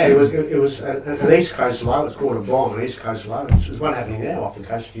that bad. It was an east coast low. It's called a bomb, an east coast low. There's one happening now off the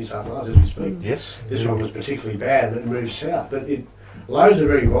coast of New South Wales as we speak. Yes. This one was particularly bad, and it moved south. But lows are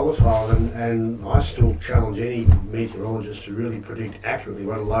very volatile, and I still challenge any meteorologist to really predict accurately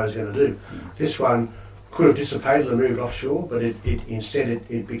what a low is going to do. This one could have dissipated and moved offshore, but instead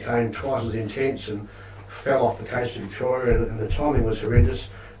it became twice as intense and fell off the coast of Victoria, and the timing was horrendous.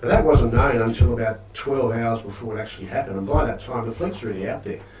 But that wasn't known until about 12 hours before it actually happened, and by that time the fleet's already out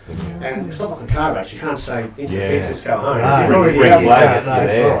there. And it's not like a car race, you can't say, let's go home. You're already out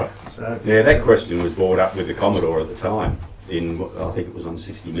there. Yeah, that question was brought up with the Commodore at the time, I think it was on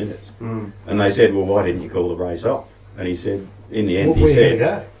 60 Minutes. And they said, well, why didn't you call the race off? And he said, in the end, he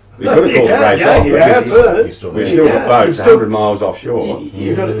said, we could have called the race off, because we've still got boats 100 miles offshore.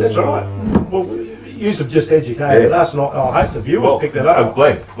 That's right. Well, you have just educated us, and I hope the viewers pick that up.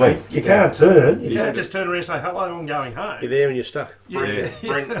 Glenn. You can't turn. You can't just turn around and say, hello, I'm going home. You're there and you're stuck.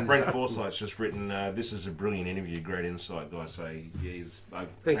 Brent Forsyth's just written, this is a brilliant interview, great insight, guys. Say,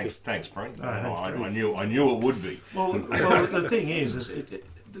 thanks, Brent. I knew it would be. Well, the thing is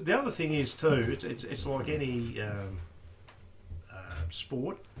the other thing is too, it's like any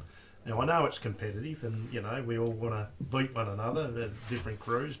sport. Now, I know it's competitive, and, we all want to beat one another, different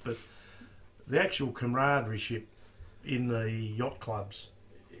crews, but the actual camaraderie in the yacht clubs,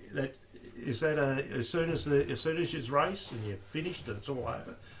 as soon as you race and you're finished and it's all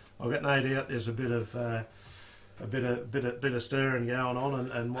over, I've got no doubt there's a bit of stirring going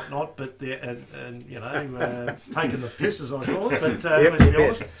on and whatnot, but taking the piss, as I call it. But let's be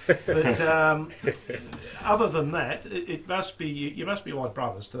honest. But other than that, you must be like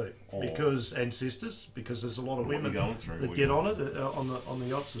brothers too, and sisters, because there's a lot of women that get on it on the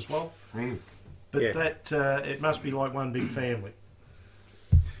yachts as well. But it must be like one big family.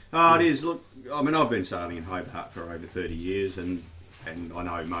 Oh, it is. Look, I mean, I've been sailing in Hobart for over 30 years, and I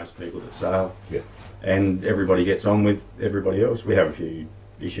know most people that sail. Yeah. And everybody gets on with everybody else. We have a few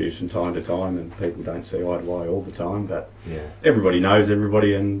issues from time to time, and people don't see eye to eye all the time, but everybody knows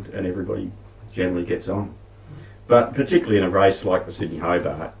everybody, and everybody generally gets on. But particularly in a race like the Sydney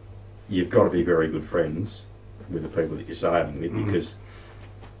Hobart, you've got to be very good friends with the people that you're sailing with, because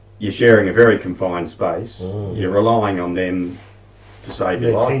you're sharing a very confined space. You're relying on them to save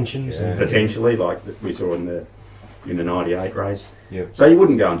your life, potentially, like we saw in the 98 race. So you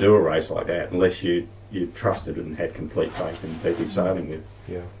wouldn't go and do a race like that unless you trusted and had complete faith in the people you're sailing with.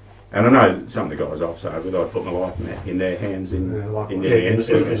 And I know some of the guys I've sailed with, I put my life in their hands in any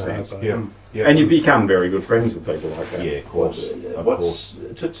circumstance. And you become very good friends with people like that. Yeah, of course.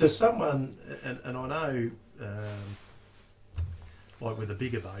 To someone, and I know, like with the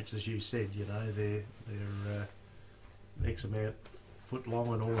bigger boats, as you said, they're X amount foot long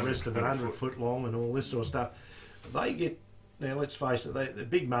and all the rest of it, 100 foot long and all this sort of stuff. They get, now let's face it, they're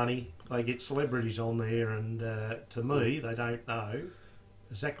big money, they get celebrities on there, and to me, they don't know,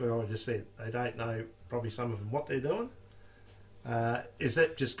 exactly what I just said, they don't know, probably some of them, what they're doing. Is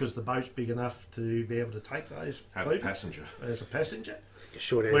that just because the boat's big enough to be able to take those people? Passenger. As a passenger? The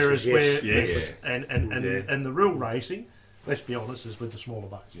short answer is yes. And the real racing, let's be honest, is with the smaller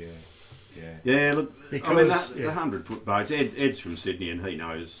boats. Yeah, look, because, I mean, the 100-foot boats, Ed's from Sydney, and he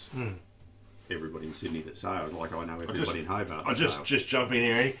knows everybody in Sydney that sails, like I know everybody in Hobart. I'll just jump in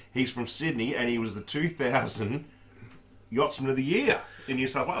here. He's from Sydney, and he was the 2000 Yachtsman of the Year in New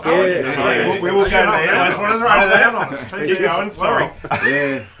South Wales. Sorry, we will go there. I just wanted to write it down. Keep going, sorry.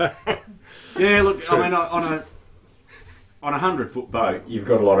 Yeah, look, I mean, on a 100-foot boat, you've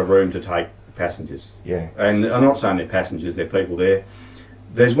got a lot of room to take passengers. And I'm not saying they're passengers, they're people there.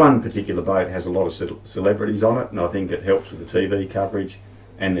 There's one particular boat that has a lot of celebrities on it, and I think it helps with the TV coverage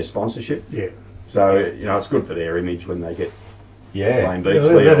and their sponsorship. So, it's good for their image when they get playing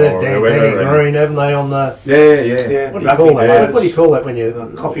Beachley or whoever. Green, haven't they, on the... Yeah. What do you call that? What do you call that when you...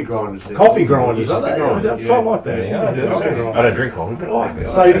 coffee grinders. Coffee grinders, are they? I like that. I don't drink coffee, but I like that.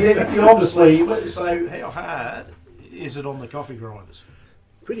 So, you obviously... So, how hard is it on the coffee grinders?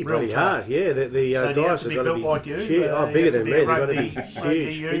 Pretty bloody hard, yeah. The so guys have got to be like you, bigger than me. They've got to be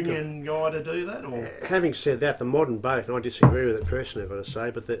huge. Union guy to do that. Or? Having said that, the modern boat, and I disagree with it personally, I've got to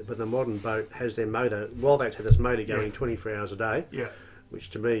say, but the modern boat has their motor. Wildboats have this motor going 24 hours a day, which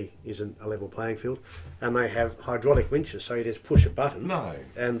to me isn't a level playing field. And they have hydraulic winches, so you just push a button,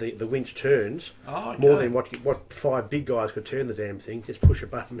 and the winch turns more than what 5 big guys could turn the damn thing. Just push a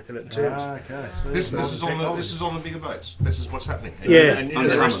button and it turns. So this is on the bigger boats. This is what's happening.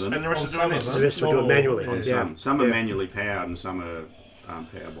 And the rest are doing this. The rest will do it manually. Some are manually powered, and some are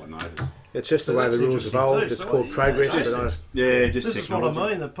powered by motors. It's just the way the rules evolved. It's called progress. Just this is technology. what I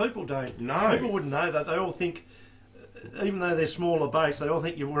mean. That people don't know. People wouldn't know that. They all think, even though they're smaller boats, they all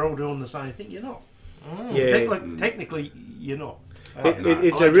think we're all doing the same thing. You're not. Technically, you're not.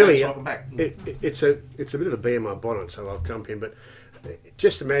 It's a bit of a bee in my bonnet, so I'll jump in. But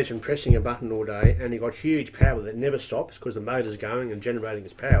just imagine pressing a button all day and you've got huge power that never stops because the motor's going and generating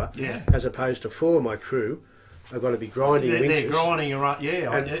its power. Yeah. As opposed to 4 of my crew, I've got to be grinding winches. They're grinding, right?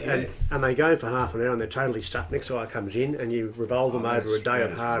 And they go for half an hour and they're totally stuck. Next guy comes in and you revolve them over a day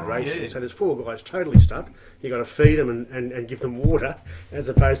of hard racing. Yeah. So there's 4 guys totally stuck. You've got to feed them and give them water as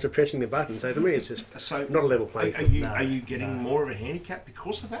opposed to pressing the button. So to me, it's just not a level playing field. Are you getting more of a handicap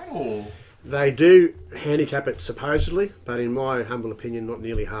because of that, or...? They do handicap it supposedly, but in my humble opinion, not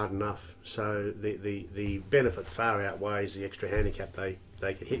nearly hard enough. So the benefit far outweighs the extra handicap they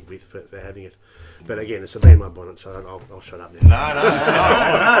get hit with for having it. But again, it's a bee in my bonnet, so I'll shut up now.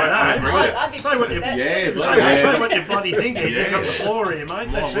 No. Say what you bloody think. You've got the floor here,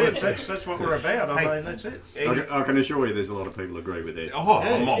 mate. That's it. That's what we're about. I mean, that's it. I can assure you there's a lot of people who agree with that. Oh,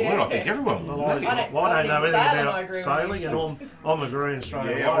 my word, I think everyone will. I don't know anything about sailing, and I'm agreeing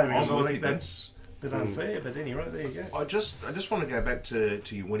straight away because I think that's a bit unfair. But anyway, there you go. I just want to go back to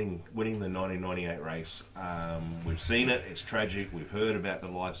you winning the 1998 race. We've seen it. It's tragic. We've heard about the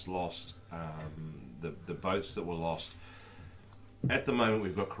lives lost, the boats that were lost. At the moment,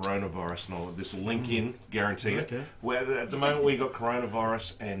 we've got coronavirus, and this will link in, guarantee it. Okay. Where at the moment we've got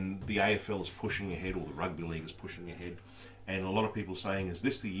coronavirus, and the AFL is pushing ahead, or the rugby league is pushing ahead, and a lot of people saying, "Is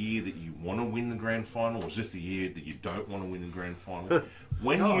this the year that you want to win the grand final, or is this the year that you don't want to win the grand final?"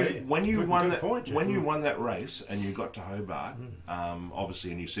 When you won that race and you got to Hobart,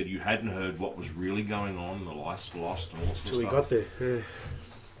 obviously, and you said you hadn't heard what was really going on, the lives lost, and all sorts of stuff. Till we got there. Yeah.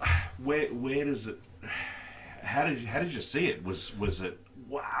 Where does it? How did you see it? Was it,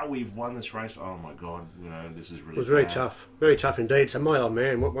 wow, we've won this race? Oh my God, this is really. It was very tough indeed. So my old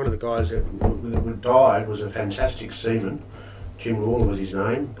man, one of the guys that died, was a fantastic seaman. Jim Lawler was his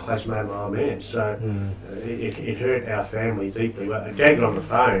name, classmate of my old man. So it hurt our family deeply. But Dad got on the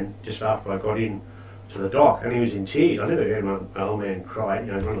phone just after I got in to the dock, and he was in tears. I never heard my old man cry.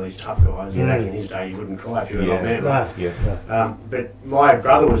 He's one of these tough guys. Back in his day, he wouldn't cry if you were an old man. Right? But my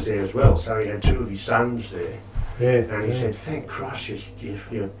brother was there as well, so he had 2 of his sons there. Yeah, and he said, "Thank Christ,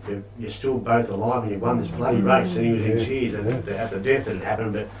 you're still both alive and you won this bloody race." And he was in tears at the death that had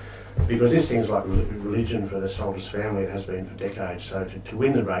happened, but because this thing's like religion for the Psaltis family, it has been for decades. So to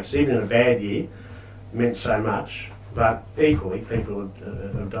win the race, even in a bad year, meant so much. But equally, people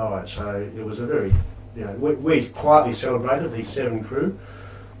have died. So it was a very, we quietly celebrated the 7 crew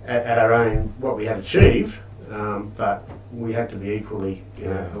at our own what we had achieved. But we had to be equally,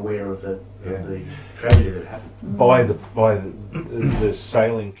 aware of the tragedy that happened. By the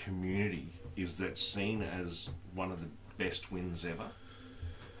sailing community, is that seen as one of the best wins ever?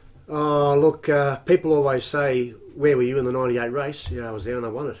 Oh, look, people always say, "Where were you in the '98 race?" Yeah, I was there and I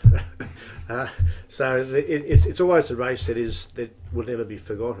won it. So it's always a race that will never be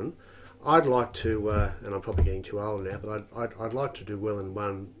forgotten. I'd like to, and I'm probably getting too old now, but I'd like to do well in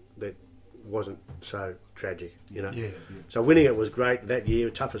one that wasn't so tragic, Yeah. So winning it was great that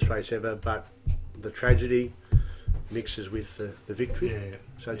year, toughest race ever, but the tragedy mixes with the victory. Yeah.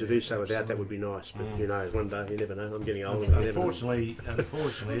 So to do so without that would be nice, but one day you never know. I'm getting older. Unfortunately,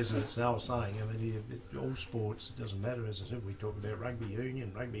 as it's now saying, I mean, all sports, it doesn't matter. As I said, we talk about rugby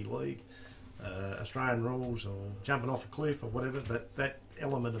union, rugby league, Australian rules, or jumping off a cliff or whatever, but that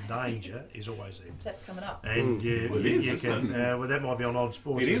element of danger is always there. That's coming up. And you can, that might be on Odd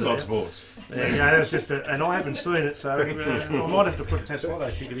Sports. It is Odd Sports. That's just and I haven't seen it, so I might have to put a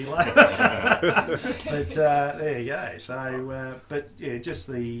Tesla ticket in later. But there you go. So, just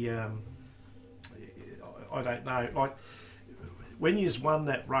the, I don't know, like, when you've won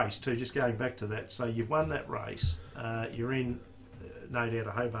that race too, just going back to that, so you've won that race, you're in, no doubt,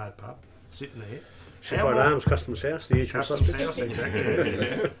 a Hobart pub, sitting there. Shipyard Arms, Customs House, the usual suspects. House,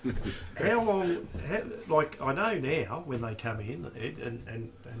 exactly. How long, like, I know now when they come in, Ed,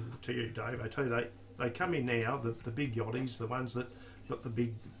 and to you, Dave, I tell you, they come in now, the big yachties, the ones that got the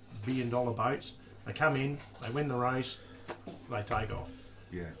big $1 billion boats, they come in, they win the race, they take off.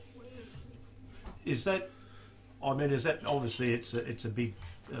 Yeah. Is that obviously it's a big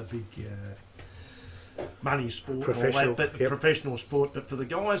money sport, professional, professional sport, but for the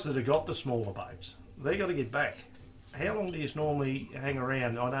guys that have got the smaller boats, they've got to get back. How long do you normally hang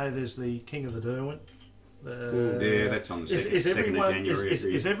around? I know there's the King of the Derwent. That's on the 2nd of January.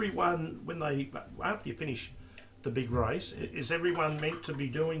 Is everyone, when after you finish the big race, is everyone meant to be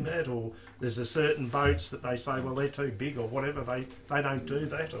doing that, or there's a certain boats that they say, well, they're too big or whatever, they don't do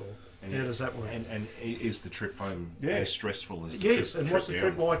that, or how does that work? And is the trip home as stressful as the trip? Yes, and what's the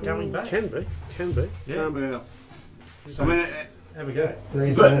trip like coming back? Can be. Yeah. I mean, have a go.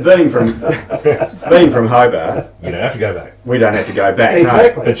 Being from Hobart, you don't have to go back. We don't have to go back.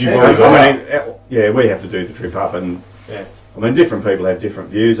 Exactly. No. But you've always. I mean, we have to do the trip up, and I mean, different people have different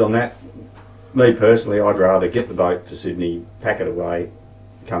views on that. Me personally, I'd rather get the boat to Sydney, pack it away,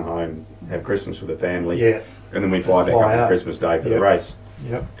 come home, have Christmas with the family, and then we fly back up on Christmas Day for the race.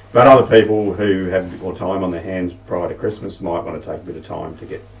 Yep. But other people who have a bit more time on their hands prior to Christmas might want to take a bit of time to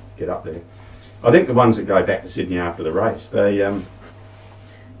get up there. I think the ones that go back to Sydney after the race, they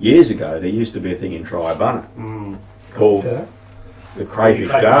years ago there used to be a thing in Triabunna called the Crayfish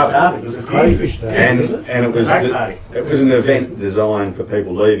Derby, and it was an event designed for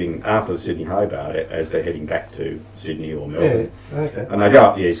people leaving after the Sydney Hobart as they're heading back to Sydney or Melbourne, and they go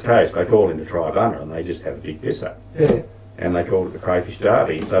up the east coast. They call it into Triabunna and they just have a big piss up. And they called it the Crayfish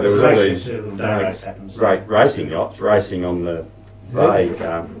Derby. So there was all these great racing yachts racing on the bay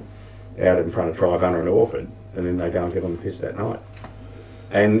out in front of Triabunna and Orford, and then they go and get on the piss that night.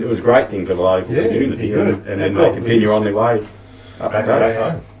 And it was a great thing for the local community, and then they continue on their way up the coast.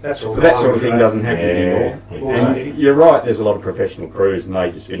 But that sort of thing doesn't happen anymore. And you're right, there's a lot of professional crews, and they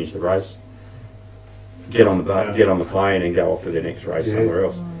just finish the race, get on the boat, get on the plane, and go off to their next race somewhere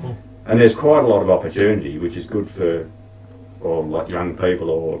else. And there's quite a lot of opportunity, which is good for like young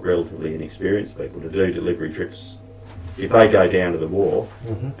people or relatively inexperienced people to do delivery trips. If they go down to the wharf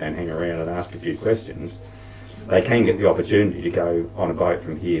and hang around and ask a few questions, they can get the opportunity to go on a boat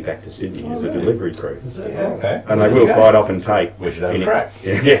from here back to Sydney as a delivery crew. And they will quite often take... We should have a crack.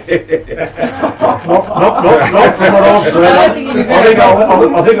 Not from what I've seen. I think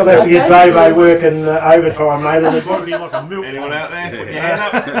I'll have to get Davo working overtime, mate, and it'd probably be like a milk. Anyone out there? Put your hand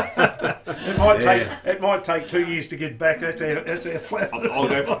up. It might take 2 years to get back. That's our flat. I'll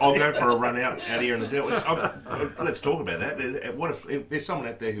go for a run out here in the Delta. Let's talk about that. What if there's someone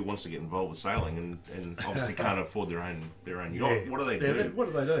out there who wants to get involved with sailing and obviously can't afford their own yacht? What do they do?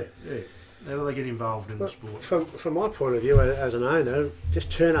 What do they do? How do they get involved in the sport? From my point of view as an owner, just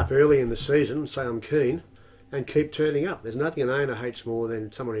turn up early in the season and say I'm keen, and keep turning up. There's nothing an owner hates more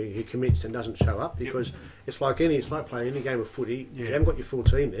than somebody who commits and doesn't show up, because it's like playing any game of footy. If you haven't got your full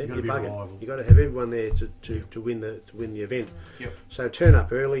team there, you're buggered. You've got to have everyone there to win the event. So turn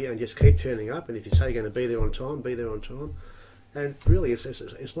up early and just keep turning up. And if you say you're going to be there on time, be there on time. And really,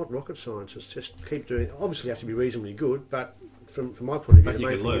 it's not rocket science. It's just keep doing it. Obviously, you have to be reasonably good, but from my point of view, the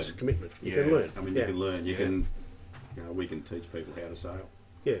main thing is commitment. You can learn. I mean, you can learn. You can, we can teach people how to sail.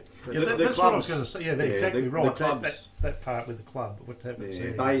 That's what I was going to say. Yeah, they're exactly right. That part with the club, what happens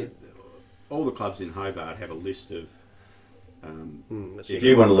all the clubs in Hobart have a list of. If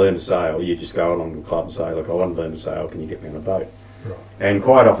you want to learn to sail, you just go along to the club and say, "Look, I want to learn to sail. Can you get me on a boat?" Right. And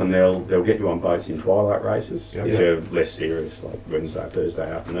quite often they'll get you on boats in twilight races, which are less serious, like Wednesday, Thursday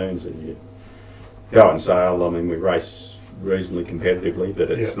afternoons, and you go and sail. I mean, we race reasonably competitively,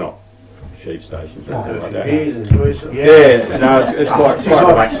 but it's not sheep stations or anything like that. It's quite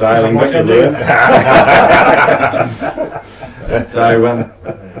black sailing, but you learn. So,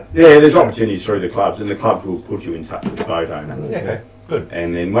 there's opportunities through the clubs, and the clubs will put you in touch with the boat owner. Good.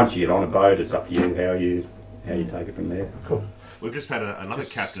 And then once you get on a boat, it's up to you how you take it from there. Cool. We've just had another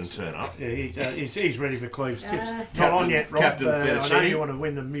captain turn up. Yeah, he's ready for Cleve's tips. Not on yet, Rob. Captain I know you want to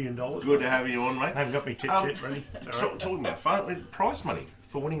win $1 million. Good to have you on, mate. I haven't got my tips yet ready. Talking about fun, prize money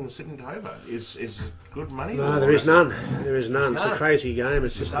for winning the Sydney to Hobart is good money. No, there is none. There is none. It's a crazy game.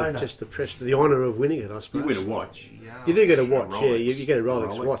 It's just the press, the honour of winning it, I suppose. You win a watch. You do get a watch. You get a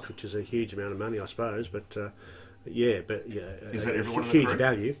Rolex watch, which is a huge amount of money, I suppose. But is that everyone huge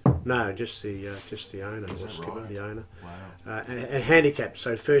value? No, just the owner, the skipper, the owner. Wow. And handicap.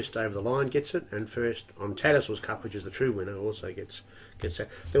 So first over the line gets it, and first on Tattersall's Cup, which is the true winner, also gets that.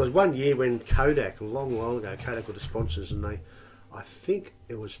 There was one year when Kodak, a long while ago, Kodak were the sponsors, and I think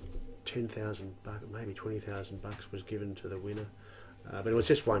it was $10,000, maybe $20,000 was given to the winner. But it was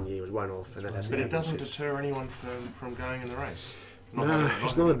just 1 year, it was one off. And but it doesn't deter anyone from going in the race?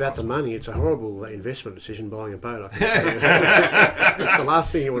 It's not about the money. It's a horrible investment decision buying a boat. It's the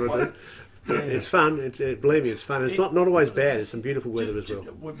last thing you want to do. It's fun. Believe me, it's fun. It's not always bad. It's some beautiful weather as well.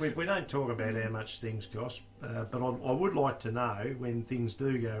 We don't talk about how much things cost, but I would like to know when things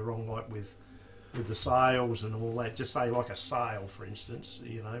do go wrong, like with the sales and all that. Just say like a sale, for instance.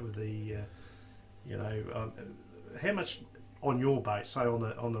 With the how much on your boat, say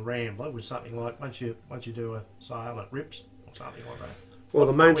on the Rambler, was something like once you do a sale, it rips. Something like that. Well,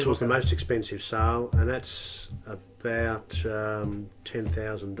 the Manx was the most expensive sail, and that's about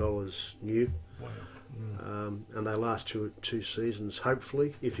 $10,000 new. Wow. And they last two seasons,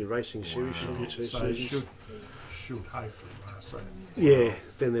 hopefully, if you're racing seriously. Should hopefully last. Yeah,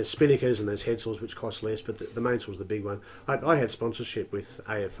 then there's spinnakers and there's head saws, which cost less, but the main saw's the big one. I had sponsorship with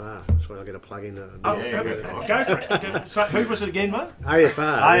AFR, so I'll get a plug in. Go for it. So who was it again, mate?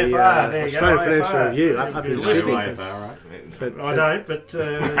 AFR, there you go. Australian Financial Review. Up in You Sydney. AFR, right? I don't, but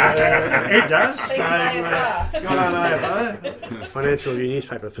Ed does. So, got on AFR. Financial Review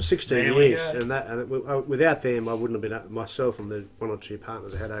newspaper for 16 years, and without them, I wouldn't have been myself and the one or two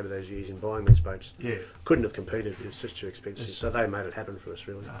partners I had over those years in buying these boats. Yeah, couldn't have competed. It was just too expensive. So they made it happen for us,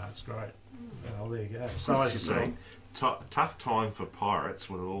 really. That's great. Well, there you go. So as you say, tough time for pirates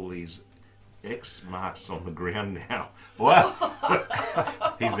with all these X marks on the ground now. Well,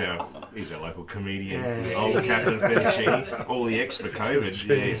 he's our local comedian, old Captain Fettuccine. All the X for COVID.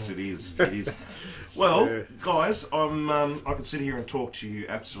 Yes, it is. It is. Well, guys, I can sit here and talk to you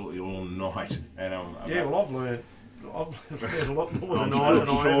absolutely all night, and well, I've learned a lot more than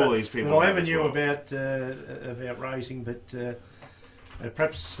I ever knew about racing, but.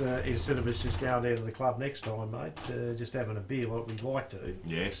 Perhaps instead of us just going down to the club next time, mate, just having a beer like we'd like to.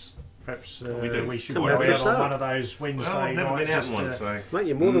 Yes. Perhaps we should Come go out out on one of those Wednesday nights. Mate,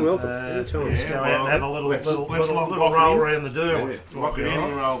 you're more than welcome. Anytime. Just go out and have a little roll around the Derwent. Lock it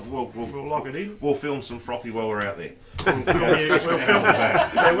in. We'll lock it in. We'll film some frothy while we're out there. We'll film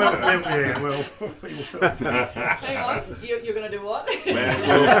that. Hang on, you're going to do what?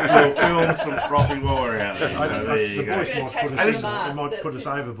 We'll film some frothy while we're out there. So there you go. They might put us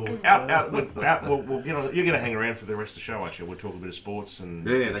overboard. You're going to hang around for the rest of the show, aren't you? We'll talk a bit of sports and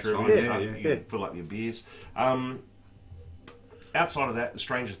that's trivia right. and stuff. You can fill up your beers. Outside of that, the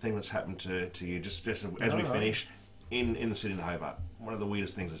strangest thing that's happened to you, just as we finish, in the city of Hobart, one of the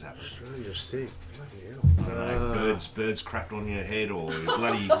weirdest things that's happened. Strangest thing. Bloody hell. Birds cracked on your head, or you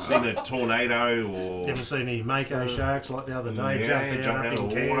bloody seen a tornado, or you ever seen any mako sharks like the other day jump out of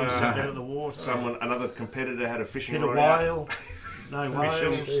the water? Another competitor had a fishing hit a rod whale. No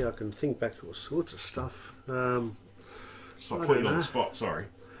whales. Yeah, I can think back to all sorts of stuff. So I put you on the spot. Sorry.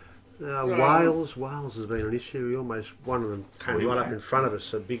 Whales has been an issue. One of them came right up in front of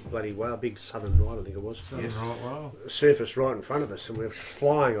us, a big bloody whale, big southern right, I think it was. Yes. Wow. Surfaced right in front of us, and we were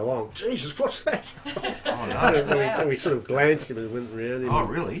flying along. Jesus, what's that? Oh no! And we sort of glanced him and went around him. Oh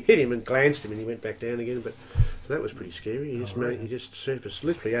really? Hit him and glanced him, and he went back down again. But so that was pretty scary. He just surfaced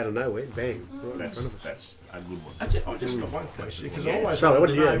literally out of nowhere, bang, right in front of us. That's a good one. I just got one question because I always. Sorry, what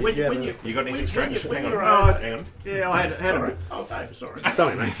did you have? You got anything strange? Hang on. Hang on. Yeah, I had sorry. Oh, Dave, sorry.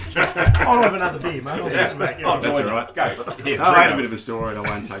 Sorry, mate. I'll have another beer, mate. That's all right. Go. Yeah, I had a bit of a story, and I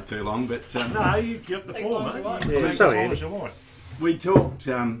won't take too long. But no, you get the floor, mate. Yeah, sorry, as long as you want. we talked.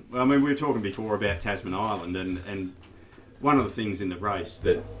 We were talking before about Tasman Island, and one of the things in the race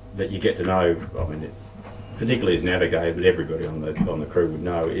that you get to know. I mean, particularly as navigator, but everybody on the crew would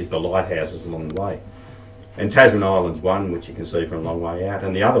know, is the lighthouses along the way. And Tasman Island's one, which you can see from a long way out,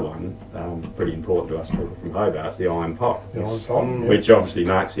 and the other one, pretty important to us people from Hobart, is the Iron Pot, which obviously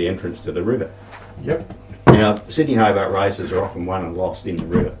marks the entrance to the river. Yep. Now, Sydney Hobart races are often won and lost in the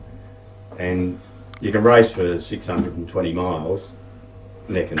river, and you can race for 620 miles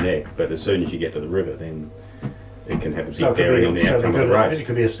neck and neck, but as soon as you get to the river, then it can have a big bearing on the outcome of the race. It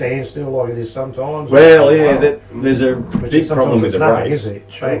could be a standstill like it is sometimes. Well, yeah, there's a big problem with the race.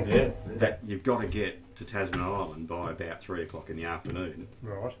 That you've got to get to Tasman Island by about 3 o'clock in the afternoon,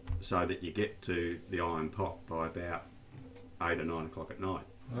 right? So that you get to the Iron Pot by about 8 or 9 o'clock at night.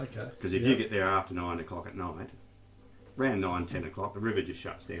 Okay. Because if you get there after 9 o'clock at night, around 9, 10 o'clock, the river just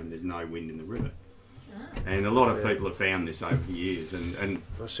shuts down. There's no wind in the river. And a lot of people have found this over the years, and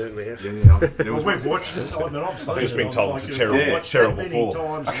I certainly have. Yeah, we've watched it. I've just been told it's a terrible many ball.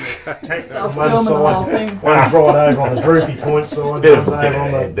 times. Take I was filming the whole thing. One's right over on the droopy point side, one's over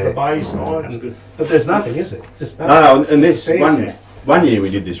on the bay side. But there's nothing, is it? Just no, and this one year we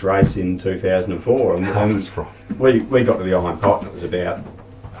did this race in 2004, and we got to the Iron Pot, and it was about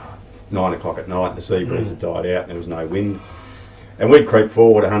 9 o'clock at night. The sea breeze had died out, and there was no wind, and we'd creep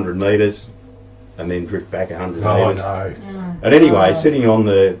forward 100 metres. And then drift back 100 metres. No. And anyway, sitting on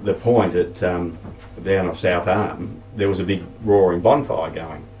the point at down off South Arm, there was a big roaring bonfire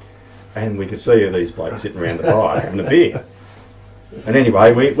going, and we could see these blokes sitting around the fire having a beer. And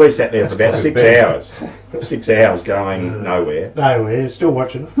anyway, we sat there for about 6 hours. 6 hours going nowhere. Nowhere, still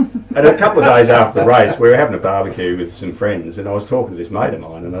watching. And a couple of days after the race, we were having a barbecue with some friends, and I was talking to this mate of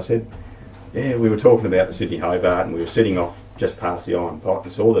mine, and I said, yeah, we were talking about the Sydney Hobart, and we were sitting off just past the Iron Pot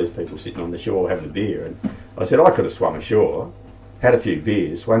and saw these people sitting on the shore having a beer, and I said I could have swum ashore, had a few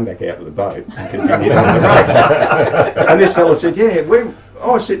beers, swam back out to the boat and continued on the race. And this fella said, yeah, I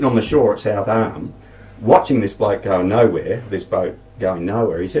was sitting on the shore at South Arm watching this bloke go nowhere, this boat going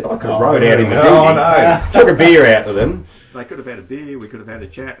nowhere. He said I could have rowed out in the dinghy, took a beer out to them, they could have had a beer, we could have had a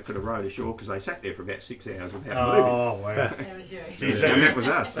chat, we could have rowed ashore, because they sat there for about 6 hours without moving. Oh, wow. That was you. And that was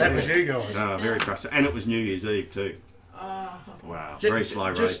us. That was you guys. Oh, very frustrating. And it was New Year's Eve too. Oh. Wow, very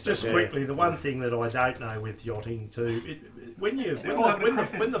slow race. Just quickly, the one thing that I don't know with yachting too, when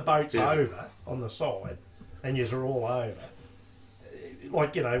the boat's over on the side and you're all over,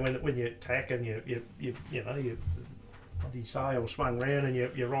 like when you tack and you bloody sail swung round and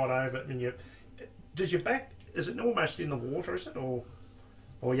you're right over it and does your back, is it almost in the water, is it, or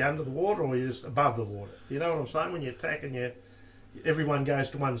you're under the water, or you're just above the water? You know what I'm saying? When you tack and everyone goes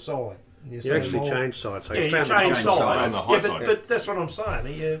to one side. You actually change sides. So you change side on the high side. But that's what I'm saying. Are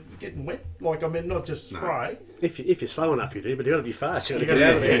you getting wet? Like, I mean, not just spray. If you're slow enough, you do, but you've got to be fast. You've got to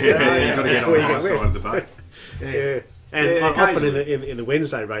get on the high side of the boat. Yeah. And often in the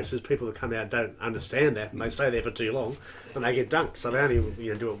Wednesday races, people that come out don't understand that, and they stay there for too long, and they get dunked. So they only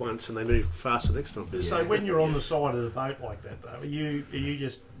do it once, and they move faster next time. So when you're on the side of the boat like that, though, are you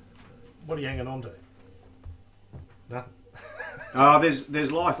just, what are you hanging on to? Nothing.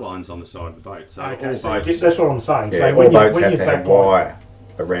 There's lifelines on the side of the boat. So okay, all boats, that's what I'm saying. Yeah, so all when boats you have to have wire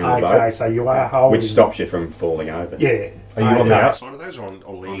around the boat. Okay, so you are holding, which stops you from falling over. Yeah. Are you on the outside of those or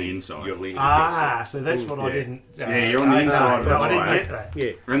on the inside? You're leaning against it. So that's what I didn't. Yeah, you're on the inside of the I didn't wire. get that.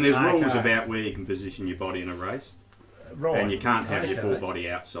 Yeah. And there's rules about where you can position your body in a race. Right. And you can't have your full body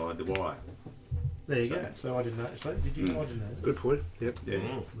outside the wire. There you go. So I didn't notice that. Did you? I didn't know that. Good point. Yep. Yeah.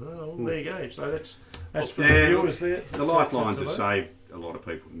 Well, there you go. So that's for the viewers there. The lifelines have saved a lot of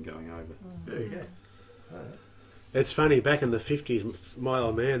people from going over. There you go. It's funny, back in the 50s, my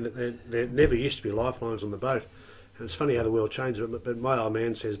old man, there never used to be lifelines on the boat. And it's funny how the world changed, but my old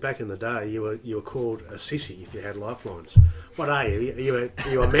man says back in the day you were called a sissy if you had lifelines. What are you? Are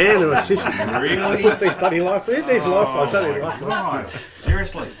you a man or a sissy? Really? These bloody lifelines. These lifelines, don't need lifelines. Right.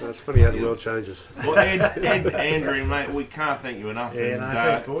 Seriously. It's funny how the world changes. Well, Ed, Andrew, mate, we can't thank you enough. Yeah, no,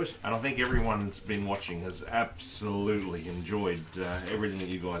 thanks, boys. And I think everyone's been watching has absolutely enjoyed everything that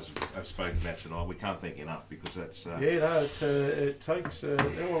you guys have spoken about tonight. We can't thank you enough because that's... it takes a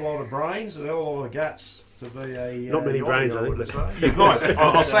hell of a lot of brains and a hell of a lot of guts to be a... Not many brains, I think. But you guys,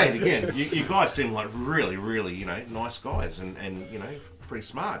 I'll say it again, you guys seem like really, really, nice guys and pretty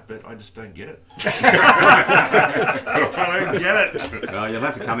smart, but I just don't get it. I don't get it. Well, you'll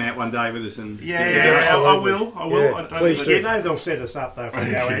have to come out one day with us and... Yeah, I will. Yeah. You know they'll set us up though for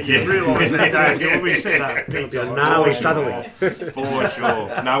go out. You realise that, don't you? We'll be set up. Gnarly suddenly. For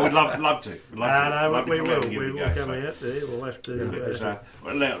sure. No, we'd love to. We will. We will come out there. We'll have to...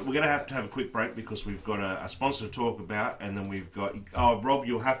 we're going to have a quick break because we've got a sponsor to talk about, and then we've got... Oh, Rob,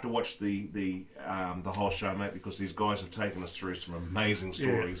 you'll have to watch the whole show, mate, because these guys have taken us through some amazing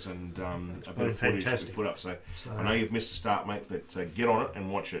stories and a bit of footage that we put up. So I know you've missed the start, mate, but get on it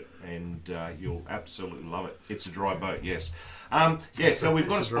and watch it, and you'll absolutely love it. It's a dry boat, yes. So we've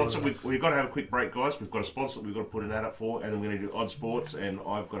got a sponsor. We've got to have a quick break, guys. We've got a sponsor that we've got to put an ad up for, and then we're going to do Odd Sports, and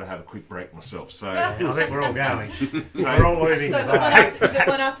I've got to have a quick break myself. So I think we're all going. So we're all leaving. So is it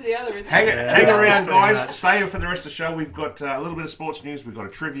one after the other, isn't it? Hang around, guys. Stay here for the rest of the show. We've got a little bit of sports news. We've got a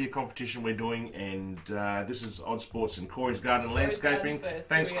trivia competition we're doing, and this is Odd Sports in Corey's Garden and Landscaping.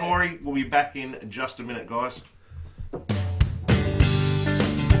 Thanks, Corey. We'll be back in just a minute, guys.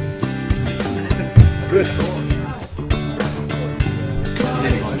 Good.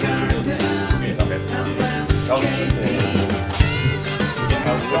 Yeah, it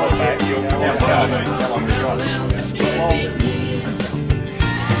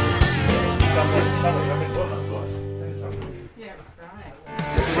was great.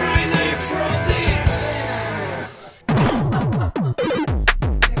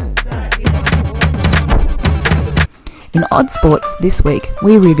 In Odd Sports this week,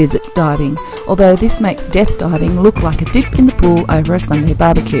 we revisit diving, although this makes death diving look like a dip in the pool over a Sunday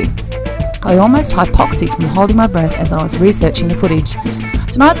barbecue. I almost hypoxied from holding my breath as I was researching the footage.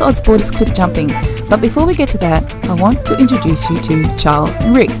 Tonight's Odd Sport is cliff jumping, but before we get to that, I want to introduce you to Charles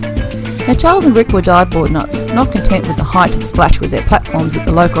and Rick. Now, Charles and Rick were diveboard nuts, not content with the height of Splash with their platforms at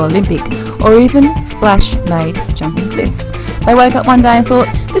the local Olympic, or even Splash-made jumping cliffs. They woke up one day and thought,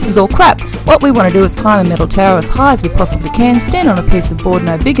 this is all crap. What we want to do is climb a metal tower as high as we possibly can, stand on a piece of board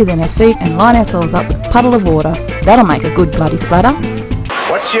no bigger than our feet, and line ourselves up with a puddle of water. That'll make a good bloody splatter.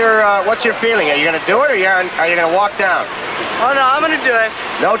 What's your feeling? Are you going to do it, or are you going to walk down? Oh no, I'm going to do it.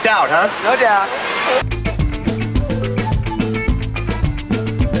 No doubt, huh? No doubt.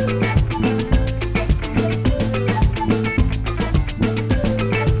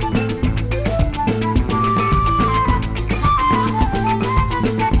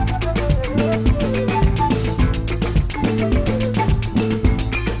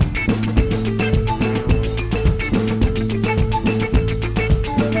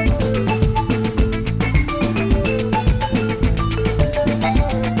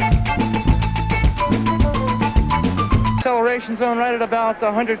 observation zone right at about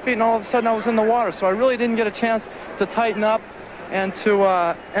 100 feet, and all of a sudden I was in the water. So I really didn't get a chance to tighten up and to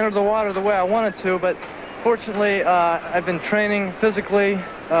enter the water the way I wanted to. But fortunately, I've been training physically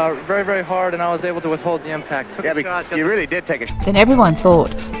very, very hard, and I was able to withhold the impact. Took a shot. You really did take a shot. Then everyone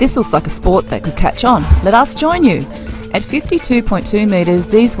thought, this looks like a sport that could catch on. Let us join you. At 52.2 metres,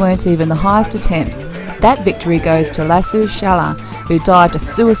 these weren't even the highest attempts. That victory goes to Lasu Shala, who dived a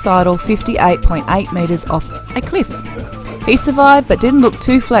suicidal 58.8 metres off a cliff. He survived but didn't look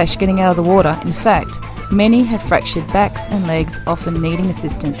too flesh getting out of the water. In fact, many have fractured backs and legs, often needing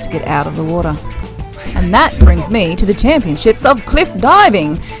assistance to get out of the water. And that brings me to the championships of cliff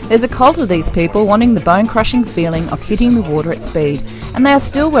diving. There's a cult of these people wanting the bone-crushing feeling of hitting the water at speed, and they are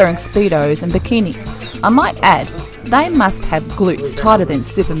still wearing speedos and bikinis. I might add, they must have glutes tighter than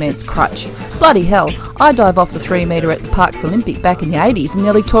Superman's crutch. Bloody hell, I dive off the 3 metre at the Parks Olympic back in the 80s and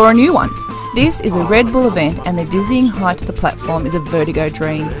nearly tore a new one. This is a Red Bull event, and the dizzying height of the platform is a vertigo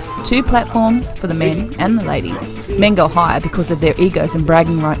dream. 2 platforms for the men and the ladies. Men go higher because of their egos and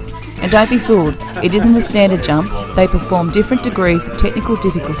bragging rights. And don't be fooled, it isn't a standard jump. They perform different degrees of technical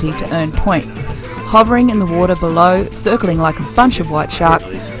difficulty to earn points. Hovering in the water below, circling like a bunch of white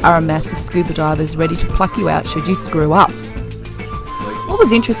sharks, are a mass of scuba divers ready to pluck you out should you screw up. What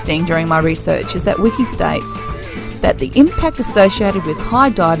was interesting during my research is that Wiki states that the impact associated with high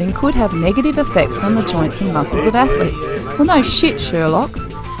diving could have negative effects on the joints and muscles of athletes. Well, no shit, Sherlock.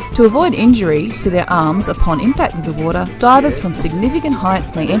 To avoid injury to their arms upon impact with the water, divers from significant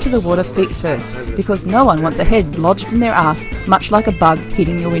heights may enter the water feet first, because no one wants a head lodged in their ass, much like a bug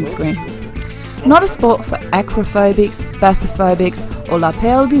hitting your windscreen. Not a sport for acrophobics, bassophobics, or la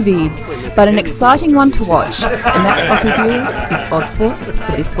pelle du vide, but an exciting one to watch. And that, fucking viewers, is Odd Sports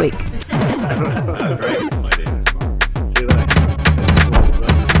for this week.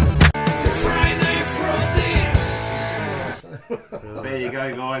 There you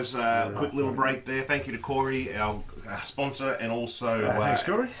go, guys. Quick little break there. Thank you to Corey, our sponsor, and also thanks,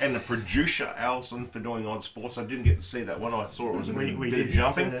 Corey, and the producer Alison for doing Odd Sports. I didn't get to see that one. I thought it was a bit of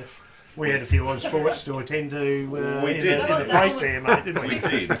jumping. We had a few Odd Sports to attend to we did. In the break there, mate, didn't we? We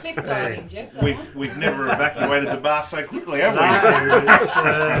did. Cliff diving, Jeff. We've never evacuated the bar so quickly, have we?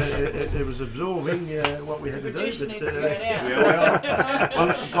 No, it was absorbing what we had to do. Needs to get out.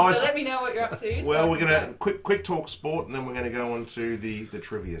 Well, guys, so let me know what you're up to. Well, we're going to quick talk sport, and then we're going to go on to the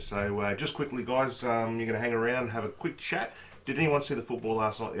trivia. So just quickly, guys, you're going to hang around, have a quick chat. Did anyone see the football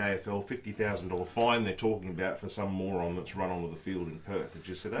last night? The AFL $50,000 fine they're talking about for some moron that's run onto the field in Perth. Did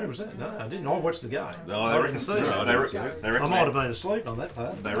you see that? Where was that? No, I didn't. I watched the game. No, I reckon I might have been asleep on that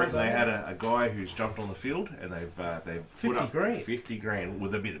part. They reckon they had a guy who's jumped on the field, and they've put up 50 grand. Well,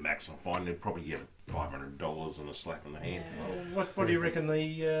 that'd be the maximum fine. They'd probably get $500 and a slap in the hand. Well, what do you reckon the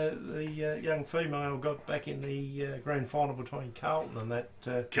young female got back in the grand final between Carlton and that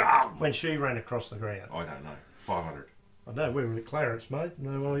when she ran across the ground? I don't know. 500. I know, we were at Clarence, mate.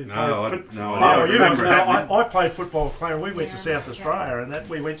 I played football at Clarence. We went to South Australia, and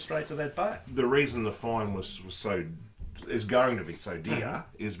we went straight to that boat. The reason the fine is going to be so dear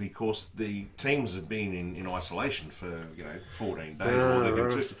is because the teams have been in isolation for 14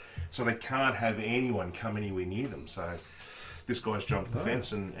 days, so they can't have anyone come anywhere near them. So this guy's jumped the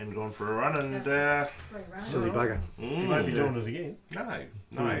fence and gone for a run, and silly bugger. He won't be doing it again.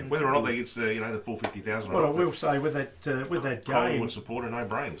 No. Whether or not they get the full 50,000. Well, I will say with that game, would support no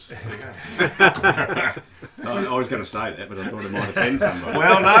brains. I was going to say that, but I thought it might offend somebody.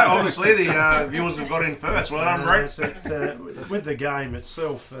 Well, no. Obviously, the viewers have got in first. Well done, Brett. With the game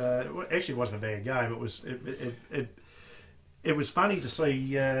itself, actually, it wasn't a bad game. It was funny to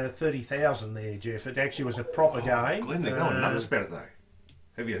see 30,000 there, Jeff. It actually was a proper game. Glenn, they're going nuts about it, though.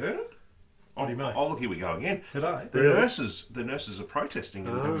 Have you heard it? What do you mean? Oh, look, here we go again. Today? The nurses are protesting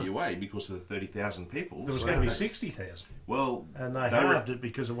in WA because of the 30,000 people. There was going to be 60,000. Well, and they halved it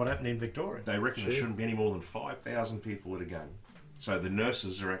because of what happened in Victoria. They reckon there shouldn't be any more than 5,000 people at a game. So the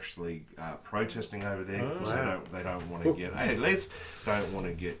nurses are actually protesting over there because they don't want to get. Hey, Les, don't want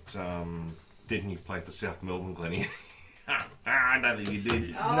to get. Didn't you play for South Melbourne, Glennie? I don't think you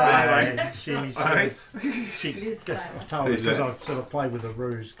did. No, she's. I told her because I've sort of played with the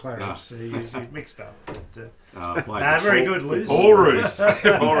Ruse, Clarence. He's mixed up. But, very good, Liz. All Ruse. So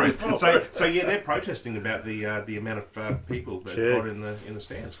yeah, they're protesting about the amount of people that got in the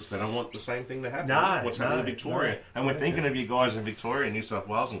stands because they don't want the same thing to happen. What's happening in Victoria? And we're thinking of you guys in Victoria, New South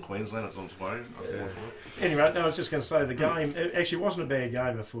Wales, and Queensland. It's on its way. Anyway, I was just going to say the game actually wasn't a bad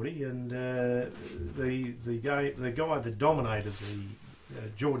game of footy, and the guy that dominated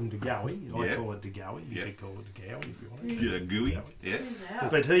Jordan DeGoey. I call it DeGoey. You could call it DeGoey if you want. Yeah, Gooey. Yeah.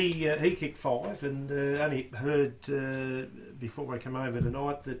 But he kicked 5, and only heard before we came over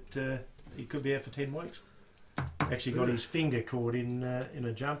tonight that he could be out for 10 weeks. Actually got his finger caught in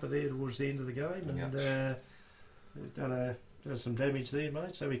a jumper there towards the end of the game, and done some damage there,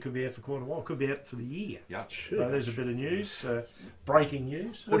 mate. So he could be out for quite a while. Could be out for the year. Yeah, sure. So there's a bit of news, breaking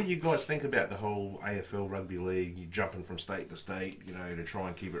news. What do you guys think about the whole AFL rugby league? You jumping from state to state, you know, to try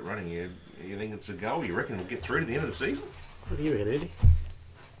and keep it running. You think it's a goal? You reckon we'll get through to the end of the season? What do you reckon, Andy?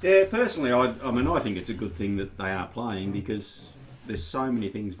 Yeah, personally, I think it's a good thing that they are playing because there's so many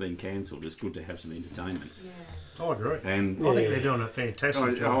things being cancelled. It's good to have some entertainment. Yeah. I agree. And I think they're doing a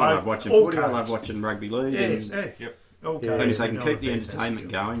fantastic job. I love watching footy. I love watching rugby league. Yes, and if they can keep the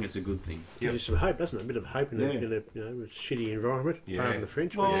entertainment going, it's a good thing. Gives you some hope, doesn't it? A bit of hope in a shitty environment. Pardon the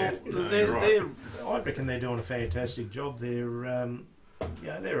French. Well, I reckon they're doing a fantastic job. They're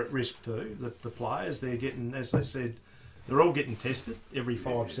at risk too. The players, they're getting, as they said, they're all getting tested every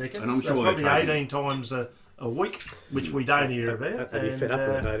 5 seconds. And I'm sure probably 18 times a week, which we don't hear about. They'll be fed up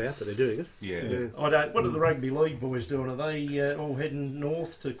with it, no doubt, but they're doing it. Yeah. What are the rugby league boys doing? Are they all heading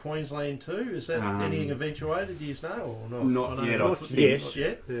north to Queensland too? Is that anything eventuated? Do you know or not? Not yet.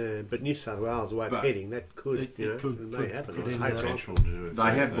 Yes. But New South Wales, the way it's heading, that could may happen.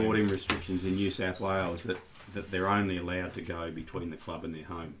 They have boarding restrictions in New South Wales that they're only allowed to go between the club and their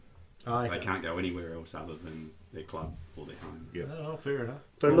home. They can't go anywhere else other than their club or their home. Yeah, fair enough.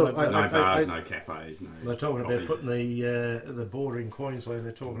 But look, no bars, no cafes, no. They're talking about putting the border in Queensland.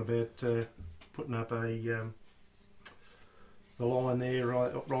 They're talking about putting up the line there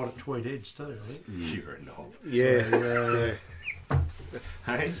right at Tweed Edge too. I think. You're a knob. Yeah.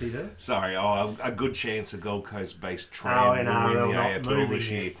 Hey, sorry, a good chance a Gold Coast-based tram will win the AFL this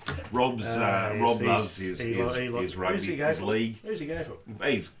year. Rob loves his rugby, his league. Who's he go for?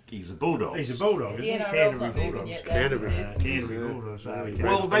 He's a Bulldog. He's a Bulldog. The NRL's not moving yet. Canterbury Bulldogs.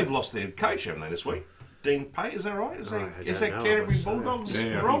 Well, they've lost their coach, haven't they, this week? Dean Pay, is that right? Is that Canterbury Bulldogs?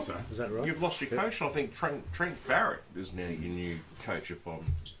 Yeah, I think so. Is that right? You've lost your coach, and I think Trent Barrett is now your new coach.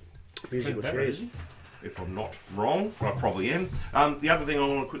 If I'm not wrong, I probably am. The other thing I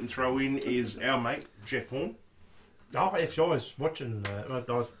want to quickly throw in is our mate Jeff Horn. Actually, I was watching. I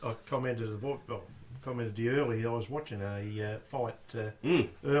commented to you early. I was watching a fight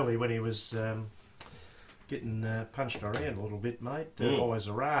early when he was getting punched around a little bit, mate, by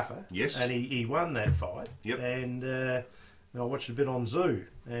Zarafa. Yes. And he won that fight. Yep. And I watched a bit on Zoo.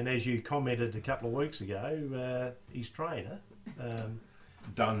 And as you commented a couple of weeks ago, his trainer,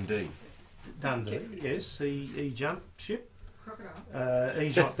 Dundee, yes, he jumped ship. Crocodile.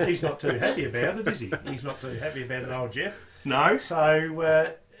 He's not too happy about it, is he? He's not too happy about it, old Jeff. No.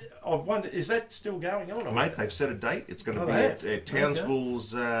 So I wonder, is that still going on? Mate, they've set a date. It's going to be at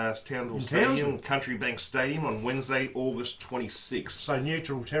Townsville's Townsville Stadium, Country Bank Stadium on Wednesday, August 26th. So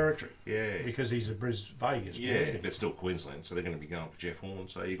neutral territory. Yeah. Because he's a Vegas. Yeah, they're still Queensland, so they're going to be going for Jeff Horn.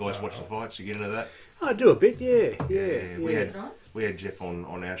 So you guys watch the fights, you get into that? I do a bit, yeah. We had Jeff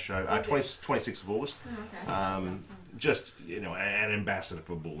on our show, 26th of August. Oh, okay. Just, an ambassador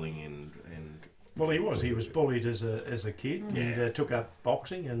for bullying and well, he was bullied as a kid and took up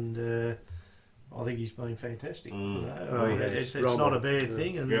boxing, and I think he's been fantastic. It's not a bad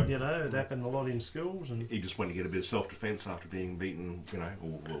thing, and it happened a lot in schools. And he just went to get a bit of self-defence after being beaten,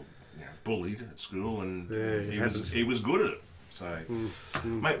 or bullied at school, and he was good at it. So,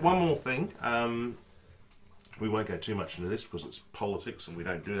 mate, one more thing. We won't go too much into this because it's politics, and we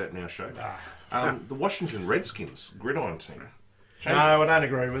don't do that in our show. The Washington Redskins gridiron team. No, I don't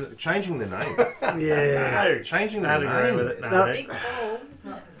agree with it. Changing the name. Changing the name. I don't agree with it. No. Big ball. It's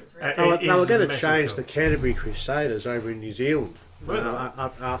not because it's red. They were going to change the Canterbury Crusaders over in New Zealand.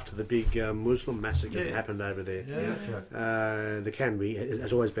 After the big Muslim massacre that happened over there. The Canterbury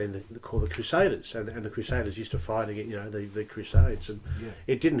has always been called the Crusaders, and the Crusaders used to fight against the Crusades, and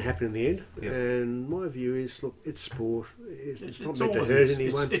it didn't happen in the end. And my view is, look, it's sport. It's not meant to hurt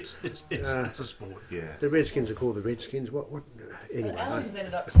anyone. It's a sport. Yeah. The Redskins are called the Redskins. What? Anyway, Alan's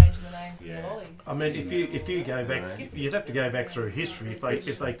ended up changing the names of the lollies. I mean, if you go back, you'd have to go back through history. If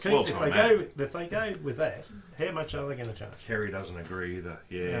they go with that, how much are they going to charge? Kerry doesn't agree either.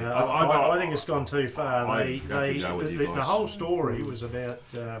 Yeah, I think it's gone too far. The whole story was about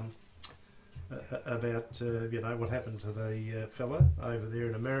what happened to the fella over there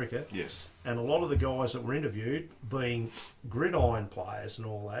in America. Yes. And a lot of the guys that were interviewed, being gridiron players and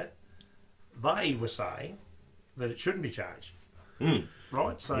all that, they were saying that it shouldn't be changed.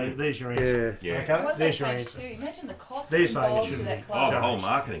 Right, so there's your answer. Yeah. Okay, What there's they your changed answer. too. Imagine the cost They're saying it involved to shouldn't that be. Oh, club. the whole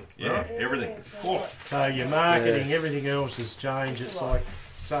marketing. Yeah, everything. Oh. So your marketing, everything else has changed. It's like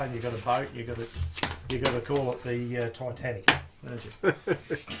saying you've got a boat, you got to call it the Titanic, don't you?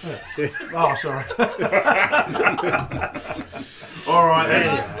 Oh, sorry. All right,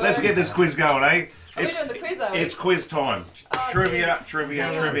 let's get this quiz going, eh? Are we doing the quiz, are we? It's quiz time. Oh, Trivia.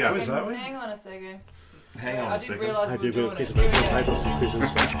 Hang on a second. Hang on I a didn't second. realise we were doing it.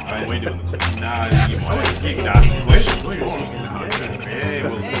 Oh, we're doing the quiz. No, you can ask the questions. Yeah,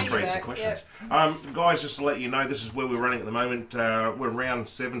 we'll trace the questions. Guys, just to let you know, this is where we're running at the moment. We're round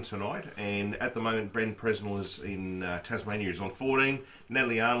 7 tonight, and at the moment, Ben Presnell is in Tasmania. He's on 14.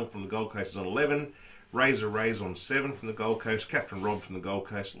 Natalie Arnold from the Gold Coast is on 11. Razor Ray's on 7 from the Gold Coast. Captain Rob from the Gold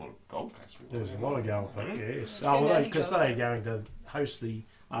Coast. A lot of Gold Coast. There's a lot of Gold Coast, yes. Oh, well, because they're going to host the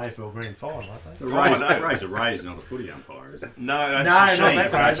AFL Grand Final, aren't they? Razor Ray is not a footy umpire, is it? No, not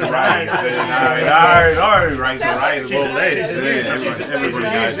that Razor Ray. No, Razor Ray. Everybody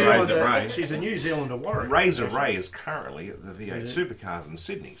knows Razor Ray. She's a New Zealander warrior. Razor Ray is currently at the V8 Supercars in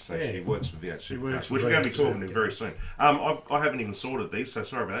Sydney, so she works for V8 Supercars, which we're going to be talking to very soon. I haven't even sorted these, so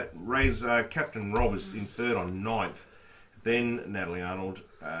sorry about that. Captain Rob is in 3rd on 9th, then Natalie Arnold.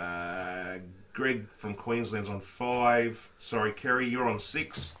 Greg from Queensland's on 5. Sorry, Kerry, you're on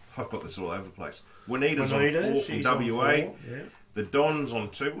 6. I've got this all over the place. Juanita's on 4 from WA. The Don's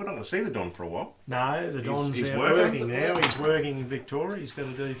on 2. We're not going to see the Don for a while. No, the Don's out working now. He's working in Victoria. He's got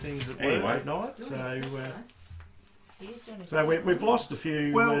to do things at work at night. So we've lost a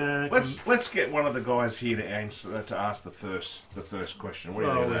few. Well, let's get one of the guys here to ask the first question. What do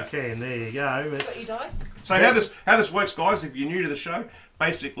you think of that? We can. There you go. Got your dice? So how this works, guys? If you're new to the show,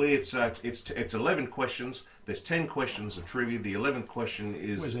 basically it's 11 questions. There's 10 questions of trivia. The 11th question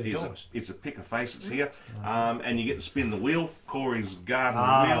is a pick a face. It's here, and you get to spin the wheel. Corey's guarding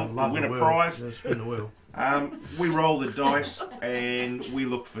the wheel to win a prize. Spin the wheel. We roll the dice and we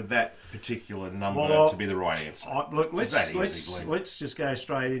look for that particular number to be the right answer. Look, let's just go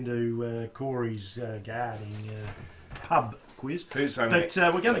straight into Corey's guarding hub quiz. Who's home? But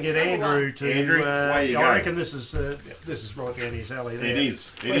we're going to get Andrew to. Andrew, away you go. I reckon this is right down his alley there. It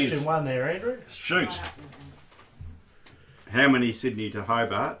is. Question 1 there, Andrew. Shoot. How many Sydney to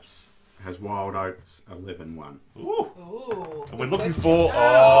Hobarts has Wild Oats 11-1? Ooh. We're looking for.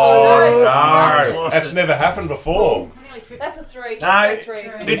 Oh, no. That's never happened before. That's a 3. No,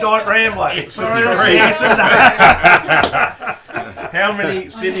 3. Midnight Rambler. It's a 3. How many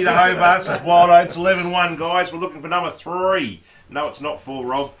Sydney to Hobarts has Wild Oats 11-1, guys? We're looking for number 3. No, it's not 4,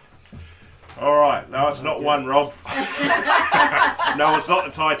 Rob. All right. No, it's not 1, Rob. No, it's not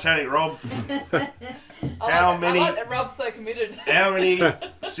the Titanic, Rob. I like that Rob's so committed. How many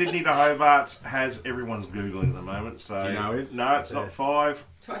Sydney to Hobarts has everyone's Googling at the moment? So do you know it? No, it's not 5.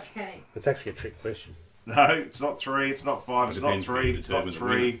 Titanic. It's actually a trick question. No, it's not 3. It's not 5. It's not 3. It's not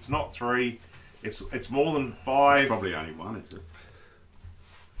 3. It's not 3. It's more than 5. It's probably only 1, is it?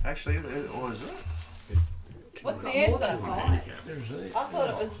 Actually, or is it? What's the answer? I thought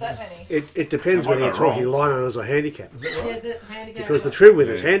it was that many. It depends whether you're talking line owners or handicap. Is it handicap? Because the true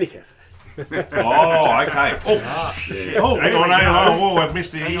winner is handicap. Oh, okay. Oh, shit. Oh, hang on. Oh, I've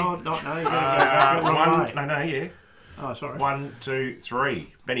missed it here. No, yeah. Oh, sorry. 1, 2,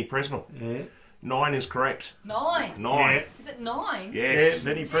 3. Benny Presnell. Yeah. 9 is correct. 9? 9. Yeah. Is it 9? Yes.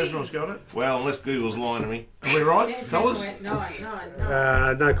 Yeah, Benny Presnell's got it. Well, unless Google's lying to me. Are we right, fellas?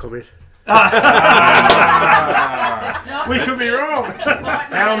 No. No comment. We could be wrong.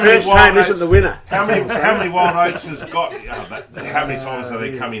 How many First Wild name Oats? isn't the winner. How many Wild Oats has got? How many times have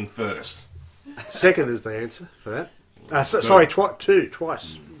they come in first? Second is the answer for that.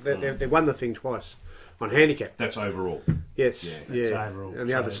 Twice. They won the thing twice on handicap. That's overall. Yes, That's overall. And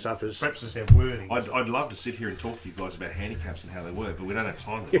the other stuff is perhaps just have wording. I'd love to sit here and talk to you guys about handicaps and how they work, but we don't have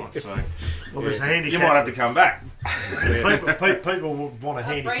time tonight. So Well, there's a you handicap. might have to come back. People will want a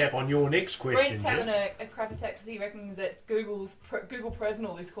handicap on your next question. Brent's having a crap attack because he reckons that Google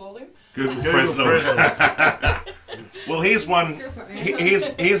Presnell is called him. Google Presnell. Well, here's one.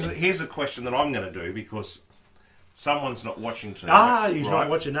 Here's a question that I'm going to do because someone's not watching tonight. He's not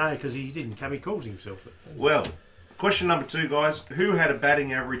watching, no, because he didn't come. He calls himself it. Well, question number 2, guys. Who had a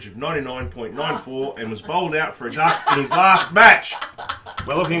batting average of 99.94 and was bowled out for a duck in his last match?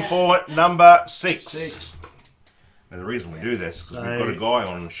 We're looking for number 6. And the reason we do this is because we've got a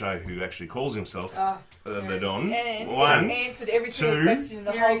guy on the show who actually calls himself the Don. And 1, he's answered every single question in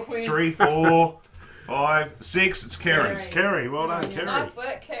the whole quiz. 3, 4, 5, 6. It's Kerry. It's Kerry. Well done, Kerry. Nice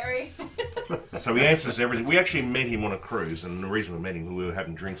work, Kerry. So he answers everything. We actually met him on a cruise, and the reason we met him, we were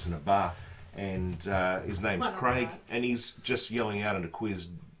having drinks in a bar, and his name's Craig, and he's just yelling out in the quiz,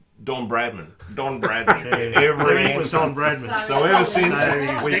 Don Bradman. Every answer. Don Bradman. So ever since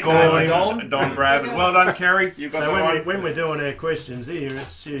we call him Don Bradman. Well done, Kerry. You got that when we're doing our questions here,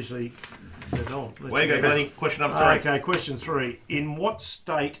 it's usually the Don. Where you go, Glennie? Question number 3. Okay, question 3. In what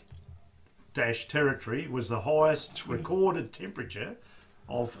state territory was the highest recorded temperature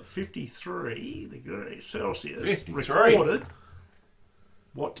of 53 degrees Celsius 53. recorded?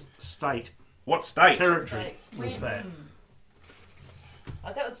 What state? What state? Territory was that?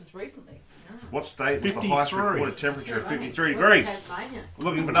 Oh, that was just recently. What state was the 53. highest recorded temperature of 53 degrees? We're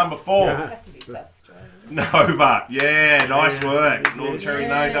looking for number 4. It'd have to be South Australia. No, Hobart. Yeah, nice work. Northern Territory,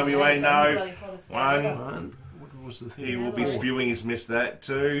 no. WA, no. 1. What was the thing? He will be spewing. He's missed that.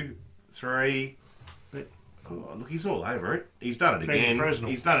 2, 3. Oh, look, he's all over it. He's done it again.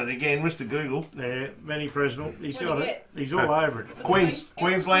 He's done it again, Mr. Google. Yeah, Manny Presnell. He's got it. He's all over it.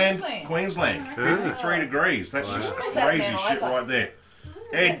 Queensland. 53 degrees. That's just crazy shit right there.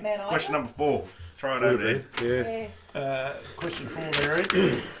 Ed, question number 4. Try it over there. Yeah. Question 4 there,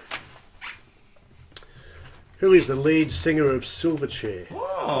 Ed. Who is the lead singer of Silverchair?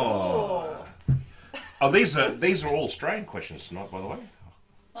 Oh, these are all Australian questions tonight, by the way.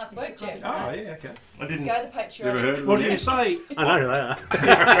 Nice work, Jeff. Oh, yeah, okay. I didn't. Go the Patreon. What did you say? I know who they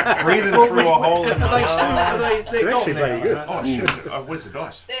are. Breathing through a hole in my They're actually pretty good. Oh, shit. Where's the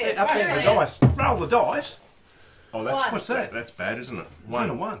dice? Up there, the dice. Roll the dice. Oh, that's What's that? That's bad, isn't it? It's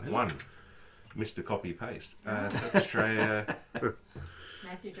only one. One. Mr. Copy Paste. South Australia.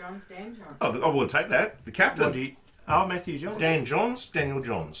 Matthew Johns, Dan Johns. Oh, I will take that. The captain. Matthew Johns. Dan Johns. Daniel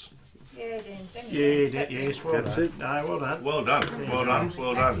Johns. Yeah, Dan. Yes, well That's done. it. No, well done. Well done. Well done.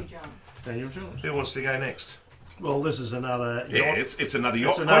 Well done. Matthew Johns. Daniel Johns. Who wants to go next? Well, this is another yacht. Yeah, it's another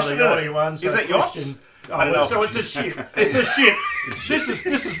yacht. It's another yachty one. Is that yachts? I don't know. So it's a ship. It's a ship.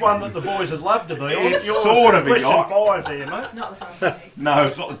 This is one that the boys would love to be on. It's Yours, sort of a question yacht. 5 there, mate. Not the Titanic. No,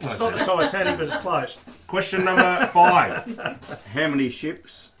 it's not the It's not Titanic. the Titanic, but it's close. Question number 5. How many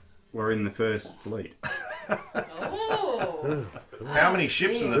ships were in the first fleet? Oh. How many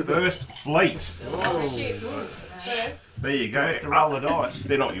ships in the first fleet? Oh, shit. First. There you You go. have to roll the dice.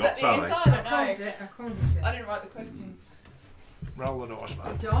 They're not Is that yachts, the are answer? they? I don't know. According to I didn't write the questions. Roll the dice,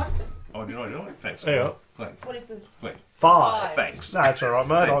 mate. Don. Oh, did I do it? Thanks. Yeah. Thanks. What is the... 5. Thanks. No, it's all right,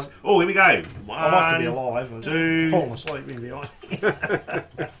 mate. Thanks. Oh, here we go. I like to be 1, alive. I'm 2. falling asleep in behind.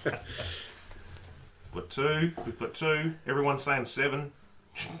 Got 2. We've got 2. Everyone's saying 7.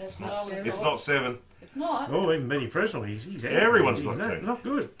 It's It's not 7. It's not. Oh, even Benny Presnell, he's Everyone's he's got no, 2. Not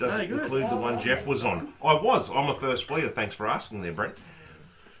good. Doesn't no good. include the one Jeff was on. I'm a first fleeter. Thanks for asking there, Brent.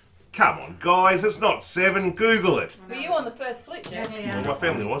 Come on, guys. It's not 7. Google it. Were you on the first fleet, Jeff? Well, my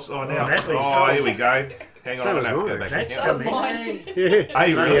family was. Oh, now. Natalie's Oh, gone. here we go. Hang on, So I'm going was to have to go mine. back. That's again. That was coming. mine. Yeah. Are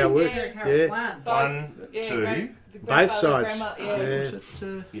you really? Yeah, it works. Yeah. One, Yeah, 2. Both sides. Grandma, Yeah.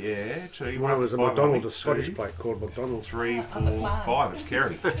 Yeah, 2. One was a 5, McDonald, a 2, Scottish bloke called McDonald. 3, 4, McMahon. 5. It's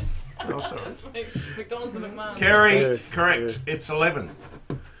Kerry. Oh, sorry. That's funny. McDonald's and McMahon. Kerry, Yeah, correct. It's 11.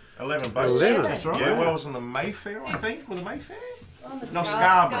 11 boats. 11. That's right. Yeah, well, I was on the Mayfair, I think. Was it Mayfair? On the No,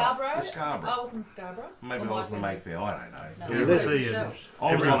 Scarborough. Scarborough. The Scarborough. I was in Scarborough. Maybe I was on the Mayfair. I don't know. Yeah, that's it.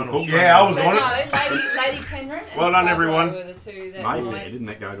 I was on the book. was Yeah, I was But on no, it. Lady Penryn and Well done, Scarborough everyone. were the two that Mayfair, went. didn't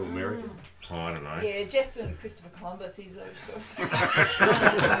that go to America? Oh, I don't know. Yeah, Jeff's and Christopher Columbus, he's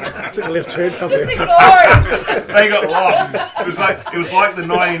Took a left turn Just somewhere. ignore him! They got lost. It was like the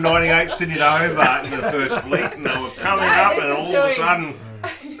 1998 Sydney to Hobart in the first fleet, and they were coming up, and all of a sudden,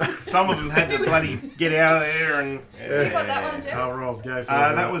 some of them had to bloody get out of there. And You got that one, Jeff? Oh, Rob, go for it.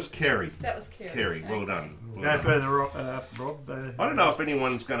 that was Kerry. That was Kerry. Kerry, well done. Well Go done. further, Rob. I don't know if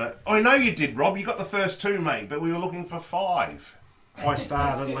anyone's gonna. I know you did, Rob. You got the first 2, mate, but we were looking for 5. I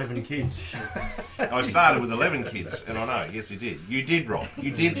started 11 kids. I started with 11 kids, and I know. Yes, you did. You did, Rob.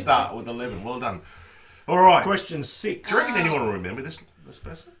 You did start with 11. Well done. All right. Question 6. Do you reckon anyone will remember this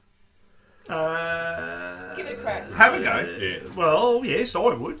person? Give it a crack. Have a go. Yeah. Well, yes, I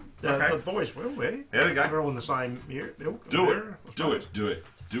would. Okay. The boys will, yeah. There we go. We're all in the same ilk. Do it. Do it. Do it.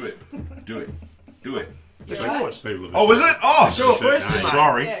 Do it. Do it. Do it. It's Right. yours. People have Oh, was it? Oh, It's your question, mate.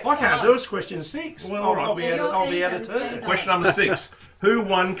 sorry. Yeah. I can't do it. It's question 6. Well, all right. I'll be out of turn. Question number 6. Who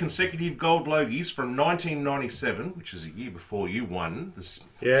won consecutive gold logies from 1997, which is a year before you won? This...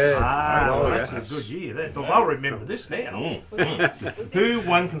 Yeah. Ah, Oh, that's a good year. I'll remember this now. Who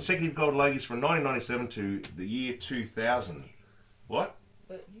won consecutive gold logies from 1997 to the year 2000? What?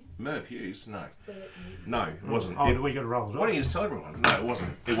 Merv Hughes? No. No, it wasn't. Oh, we got to roll the dice. Why don't you just tell everyone? No, it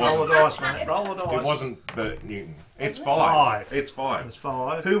wasn't. It Roll wasn't. the dice, mate. Roll the dice. It wasn't Bert Newton. It's 5. Five. It's 5. It's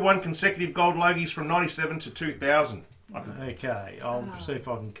 5. Who won consecutive gold logies from 97 to 2000? Okay, I'll see if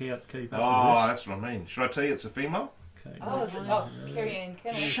I can keep up with this. That's what I mean. Should I tell you it's a female? Okay. Oh, is it? Oh, Kerry Ann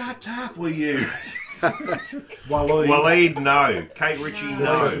Kennel. Shut up, will you? Waleed, no. Kate Ritchie,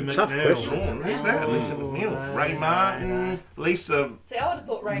 no. Tough question. Who's that? Lisa McNeil. Ray Martin. Lisa. See, I would have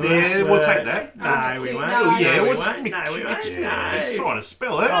thought Ray Yeah, we'll take that. No, we won't. Oh, yeah, what's He's trying to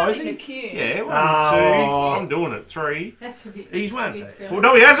spell it. Oh, is he? Yeah, 1, 2. I'm doing it. 3. That's a bit. He's won. Well,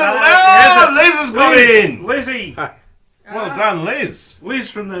 no, he hasn't. Liz has got in. Lizzie. Well done, Liz.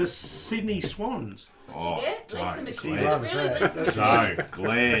 Liz from the Sydney Swans. She loves that. So,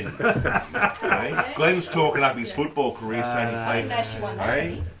 Glenn. Okay. Glenn's talking up his football career, saying he played. No, she won that.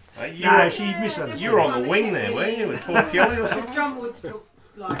 Hey? No, she misunderstood. You were on the wing there, weren't you, with Paul Kelly or something? John Woods took,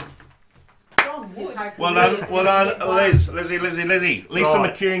 like... John Woods. Well done, Liz. Lizzie. Lisa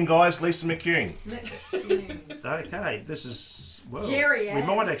McCune, guys. Lisa McCune. Okay, this is... Well, Jerry, we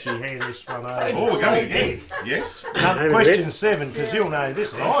might actually hand this one over. Oh, we're going again. Yes. Question 7, because you'll know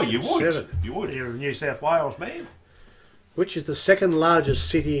this. Oh, you would. 7. You would. You're a New South Wales man. Which is the second largest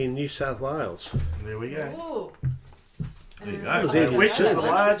city in New South Wales? There we go. There you go. Easy. Which is the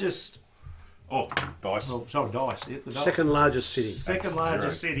largest... Oh, dice. Oh, sorry, dice. Yeah, the dice. Second largest city. Second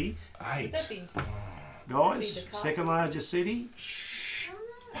largest city. 8. Guys, second largest city.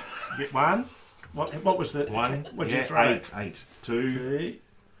 Get one. What was the... 1. What'd Yeah, you throw? 8. 2.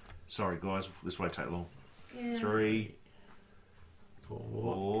 Sorry, guys. This won't take long. 3.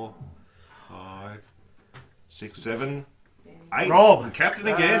 4. 5. 6, 7. 8. Rob. Captain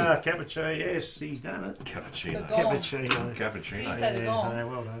again. Cappuccino, yes, he's done it. Cappuccino. Cappuccino. You said the gong. No,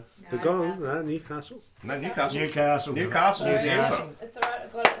 well done. The Gong, no, Newcastle. No, Newcastle. Newcastle is the answer. It's alright, I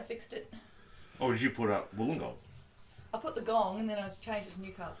got it, I fixed it. Or did you put up Wollongong? I put the gong and then I changed it to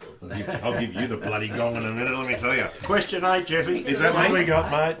Newcastle. I'll give you the bloody gong in a minute, let me tell you. Question 8, Jeffy. Is that what me? we got,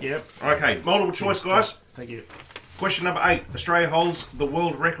 mate? Yep. Okay, multiple choice, guys. Thank you. Question number 8. Australia holds the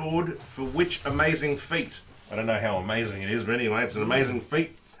world record for which amazing feat? I don't know how amazing it is, but anyway, it's an amazing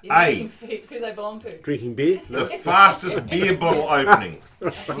feat. Amazing feat. Who do they belong to? Drinking beer? The fastest beer bottle opening.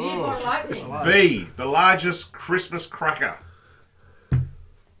 A beer bottle opening. B. The largest Christmas cracker.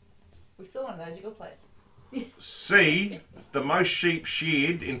 We saw one of those, you got place. C. The most sheep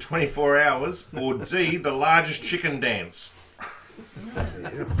sheared in 24 hours. Or D. The largest chicken dance.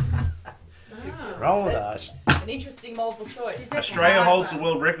 Roll with us. An interesting multiple choice. Australia holds the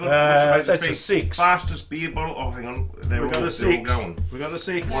world record for which amazing that's feat. a 6. Fastest beer bottle. Oh, hang on. They're all going. We got a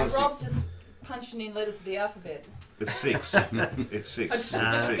 6. No, Rob's just punching in letters of the alphabet. It's 6. It's 6. It's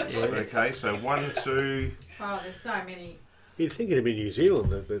 6. Okay, so 1, 2. Oh, there's so many. You'd think it'd be New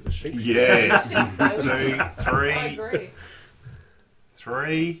Zealand, the sheep. Yes. I 2, 3. agree.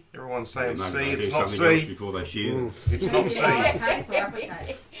 3. Everyone's saying Maybe C. they'll It's do not something else C. before they shear. It's not C. Lowercase or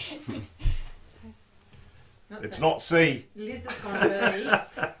uppercase? It's not C. Liz has gone B.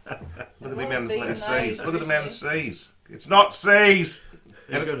 Look at the amount of C's. Look at the amount of C's. It's not C's.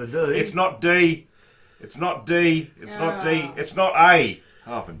 It's got a D. It's not D. It's not D. It's not D. It's not A.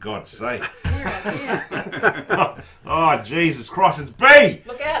 Oh, for God's sake. Oh, Jesus Christ, it's B!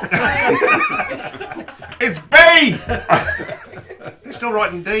 Look out! It's B! They're still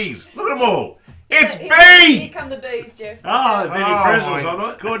writing D's. Look at them all. It's B! Here come the B's, Jeff. Oh, the Benny Presley's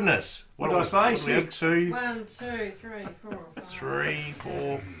on it. Goodness. What did I say? 2, 1, 2, 3, 4, 5. 3,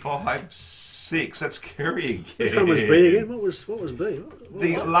 4, 5, 6. That's Kerry again. Which one was B again? What was B?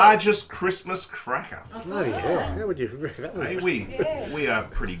 The largest Christmas cracker. Bloody hell. How would you reckon that Hey, one? we are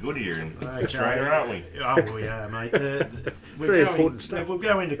pretty good here in Australia, aren't we? Oh, we are, mate. Very important stuff. We'll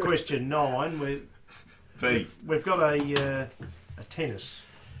go into question 9. We've got a tennis.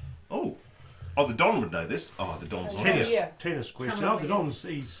 Oh, the Don would know this. Oh, the Don's on Tennis, here. tennis question. Come on, Oh, the Don's,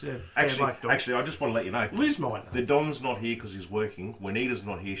 he's... Actually, I just want to let you know. Liz might know. The Don's not here because he's working. Juanita's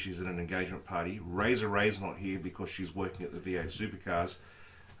not here. She's at an engagement party. Razor Ray's not here because she's working at the V8 Supercars.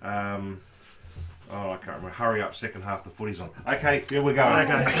 I can't remember. Hurry up! Second half, the footy's on. Okay, here we go.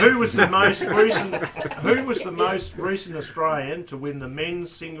 Okay. Who was the most recent? Who was the most recent Australian to win the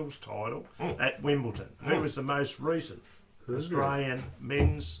men's singles title at Wimbledon? Who was the most recent Australian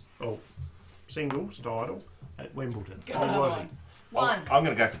men's singles title at Wimbledon? Who was he? One. I'm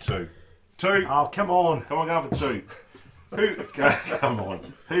going to go for 2. 2. Oh, come on! Come on, go for 2. Come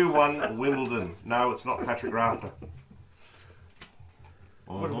on. Who won Wimbledon? No, it's not Patrick Rafter.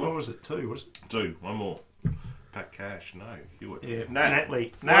 What was it? 2, was it? 2. One more. Pat Cash. No. Hewitt. Yeah. Nat. Nat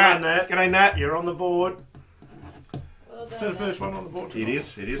Lee. Nat. Nat. G'day, Nat. You're on the board. Well Is that the first one on the board? It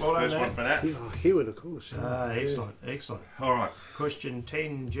is. It is Well the first done, one for that. Oh, Hewitt, of course. Excellent, excellent. All right. Question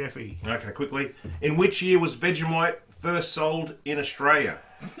 10, Jeffy. Okay, quickly. In which year was Vegemite first sold in Australia?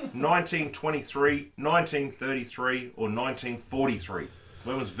 1923, 1933, or 1943?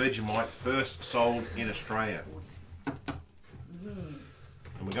 When was Vegemite first sold in Australia?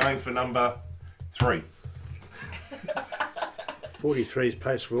 And we're going for number 3. 43 is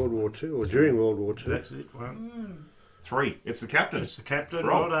post World War II or during World War II. That's it. One. 3. It's the captain. It's the captain.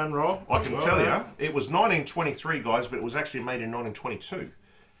 Rob. Well done, Rob. I can Well tell done. you, it was 1923, guys, but it was actually made in 1922.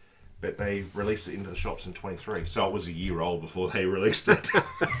 But they released it into the shops in 23, so it was a year old before they released it.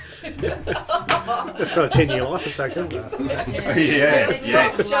 That's got a 10-year life, it's okay.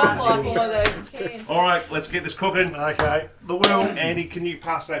 Yes. Shelf life, all of those cans. All right, let's get this cooking. Okay, the wheel. Andy, can you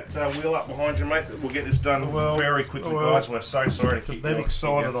pass that wheel up behind you, mate? We'll get this done very quickly, guys. We're so sorry to keep That you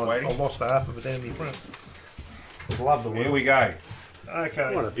excited, waiting. I lost half of it down the front. Love the wheel. Here we go.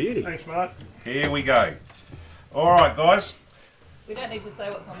 Okay. What a beauty. Thanks, mate. Here we go. All right, guys. We don't need to say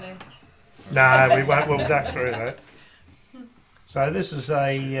what's on there. No, we won't. We'll duck through that. So this is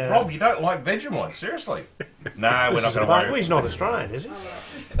a... Rob, you don't like Vegemite, seriously? No, we're not going to worry. Well, he's not Australian, is he? No,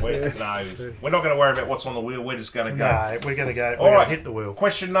 we're not going to worry about what's on the wheel. We're just going to go. No, we're going to go. All We're right, going to hit the wheel.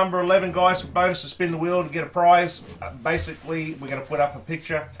 Question number 11, guys. For bonus to spin the wheel to get a prize. Basically, we're going to put up a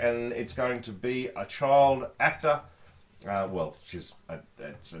picture, and it's going to be a child actor. Well, it's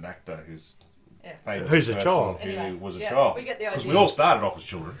an actor who's famous. Who's a person child? Who Anyway, was a yeah, child. we get the Because idea. we all started off as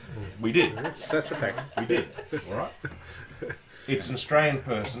children. We did. That's a fact. We did. All right. It's an Australian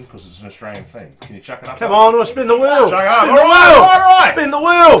person because it's an Australian thing. Can you chuck it up? Come on, we'll spin the wheel. Chuck it up. Spin All the right, wheel. all right. Spin the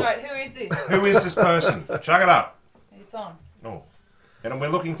wheel. Right, who is this? Who is this person? Chuck it up. It's on. Oh. And we're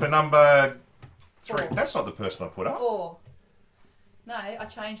looking for number 3. 4. That's not the person I put up. 4. No, I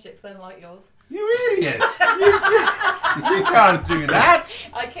changed it because I don't like yours. You idiot. You can't do that.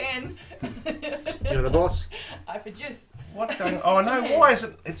 I can. You're the boss. I produce. What's going on? Oh, no, why is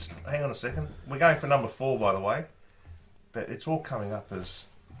it? Hang on a second. We're going for number 4, by the way. But it's all coming up as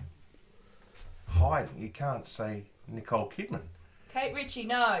hiding. You can't say Nicole Kidman. Kate Ritchie,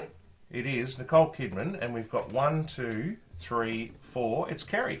 no. It is Nicole Kidman, and we've got 1, 2, 3, 4. It's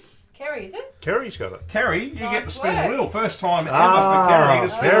Kerry. Kerry, is it? Kerry's got it. Kerry, you get to Nice spin the work. wheel. First time ever for Kerry to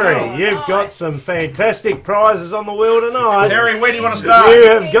spin the Kerry, wheel. you've got Nice. some fantastic prizes on the wheel tonight. Kerry, where do you want to start? You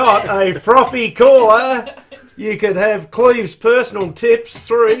have got a frothy caller. You could have Cleve's personal tips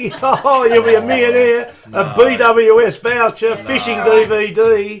 3. Oh, you'll be a millionaire. A BWS voucher, fishing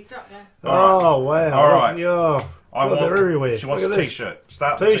DVD. Stop now. Oh, wow. All right. Yeah. I God, they're everywhere. She wants a Look at this. t-shirt.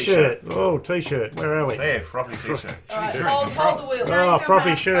 Start the T-shirt. Oh, T-shirt. Where are we? There, frothy t-shirt. All right, She's hold control. the wheel. Oh,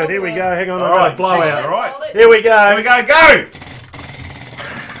 frothy shirt. Here we go. Hang on, All I've got right, a blowout. all right. Hold it. Here we go. Here we go. Go!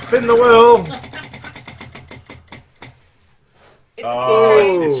 Spin the wheel. It's a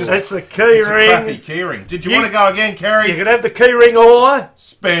key. It's just That's the key it's a ring. crappy key ring. Did you want to go again, Kerry? You can have the key ring or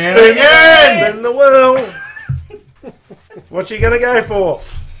Spin again! spin the wheel. What's she going to go for?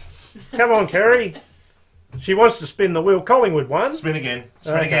 Come on, Kerry. She wants to spin the wheel. Collingwood won. Spin again.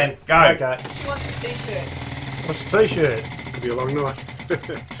 Spin Okay. again. Go. Okay. She wants a t-shirt. What's the T-shirt? Could be a long night.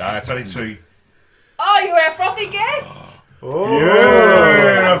 No, it's only 2. Oh, you were a frothy guest. Oh,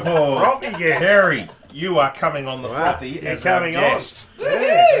 Beautiful. frothy guest. Kerry, you are coming on the Wow. frothy You're as our coming on. guest. Yeah,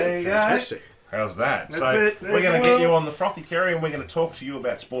 there you go. Fantastic. How's that? That's so it. we're There's going the to get wheel. you on the frothy, Kerry, and we're going to talk to you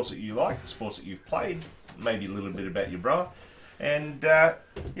about sports that you like, sports that you've played, maybe a little bit about your brother. And,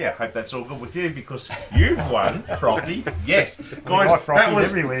 yeah, hope that's all good with you because you've won frothy. Yes. Guys, like frothy that was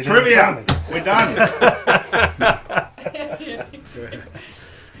everywhere, trivia. don't We're done.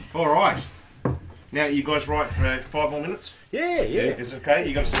 All right. Now, you guys right for 5 more minutes? Yeah. Is it okay?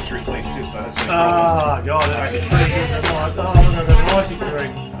 You got to sit through Cleve's too, so that's no problem. Oh, God, that's pretty good tonight. Oh, look at the icy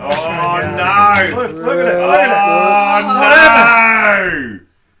ring. Oh, no. Look at it. Look at it. Oh, no.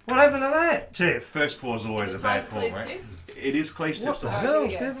 What happened to that, Jeff? First pour is always a bad pour, Cleve's mate. tips? It is Cleve's What tips. the Alright,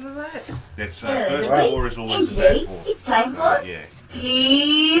 hell's here we go. happened to that? That's Hello, first everybody. pour is always a Today, bad pour. it's time for Yeah.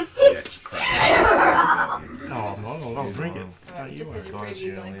 Cleve's Yeah, Tips. it's crap. Oh, I'm not drink it. Alright, you just said your Guys, preview,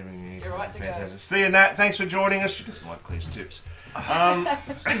 you're then. living You're right to go. fantastic. See you, Nat. Thanks for joining us. She doesn't like Cleve's tips.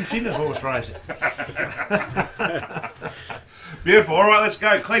 It's in the horse racing. Beautiful. All right, let's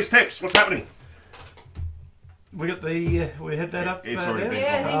go. Cleve's tips. What's happening? We got the, we had that up It's already there? been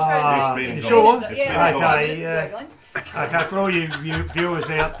Yeah, gone. he tries It's it. been You gone. sure? It's been Yeah, gone. Okay, it's yeah. gurgling. Okay, for all you viewers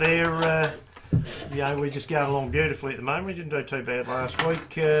out there, we're just going along beautifully at the moment. We didn't do too bad last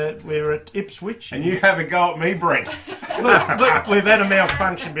week. We're at Ipswich. And you have a go at me, Brent. Look, we've had a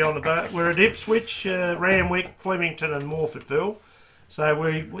malfunction beyond the boat. We're at Ipswich, Ramwick, Flemington and Morfettville. So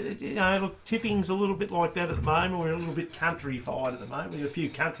you know, look, tipping's a little bit like that at the moment. We're a little bit countrified at the moment. We've got a few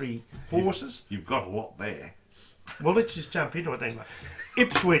country horses. You've got a lot there. Well, let's just jump into it then, mate.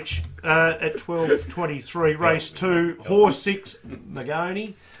 Ipswich at 12.23, race 2, horse 6,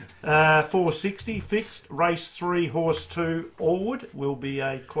 Magoni, 460 fixed, race 3, horse 2, Allward, will be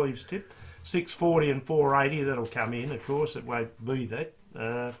a Cleves tip, 640 and 480, that'll come in, of course, it won't be that.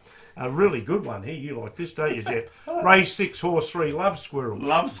 A really good one here, you like this, don't you, Jeff? Race 6, horse 3, Love Squirrels.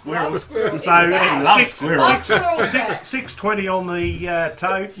 Love Squirrels. So, Love Squirrels. 620 on the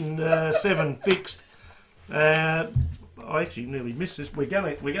tote and 7 fixed. I actually nearly missed this. We're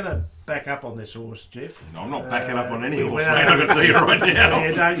gonna back up on this horse, Jeff. No, I'm not backing up on any horse, mate. I can tell you right now.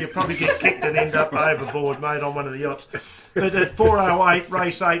 Yeah, don't you probably get kicked and end up overboard, mate, on one of the yachts. But at 4:08,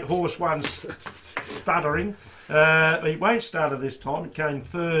 race 8, horse 1, Stuttering. He won't stutter this time. It came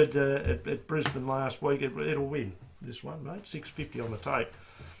third at Brisbane last week. It'll win this one, mate. 650 on the tape.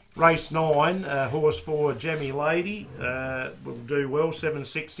 Race 9, horse 4, Jammy Lady, will do well.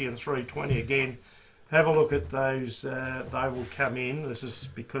 760 and 320 again. Have a look at those. They will come in. This is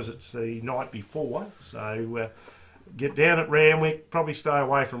because it's the night before. So get down at Randwick. Probably stay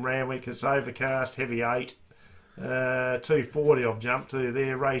away from Randwick. It's overcast, heavy 8. 240 I've jumped to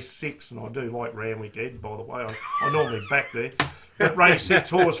there. Race 6, and I do like Randwick, Ed, by the way. I normally back there. But race 6,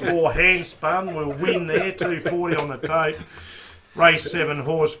 horse 4, Handspun, will win there. 240 on the tape. Race 7,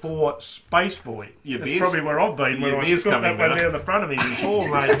 horse 4, Space Boy. That's probably where I've been. Where I got that one down the front of me before,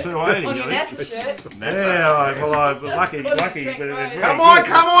 mate. 280. On your NASA shirt. Yeah, well, I'm lucky. Come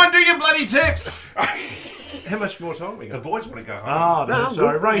on, do your bloody tips. How much more time we got? The boys want to go home. Oh, no,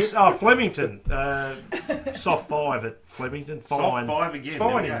 sorry. Race, Flemington. Soft 5 at Flemington. Fine. Soft 5 again. It's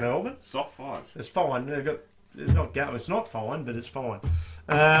fine in Melbourne. Soft 5. It's fine. It's not fine, but it's fine.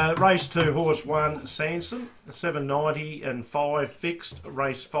 Race 2, horse 1, Sanson, 790 and 5 fixed.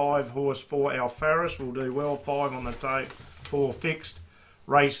 Race 5, horse 4, Alfaris, will do well. 5 on the tape, 4 fixed.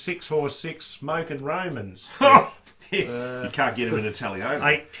 Race 6, horse 6, Smokin' Romans. You can't get him in a tally over.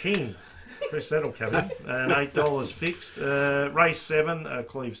 810. Chris, that'll come in. And $8 fixed. Race 7,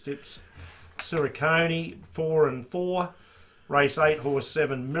 Cleves tips. Siricone, 4 and 4. Race 8, horse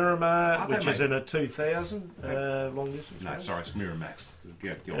 7, Miramar, which is in a 2000 long distance. No, sorry, it's Miramax.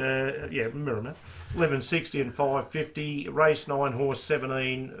 Yeah, Miramar. 1160 and 550. Race 9, horse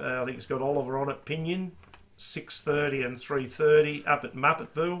 17. I think it's got Oliver on it. Pinion, 630 and 330. Up at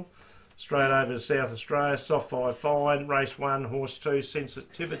Muppetville. Straight over to South Australia. Soft 5 fine. Race 1, horse 2,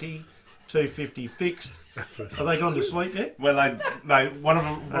 Sensitivity. 250 fixed. Are they gone to sleep yet? Well, no. One of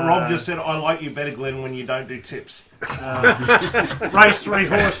them, Rob just said, "I like you better, Glenn, when you don't do tips." Race 3,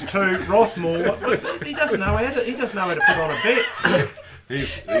 horse 2, Rothmore. He doesn't know how to put on a bet.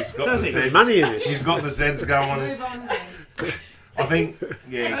 He's got Does the he? Zeds. There's money in this. He's got the Zeds going. Move on then. I think,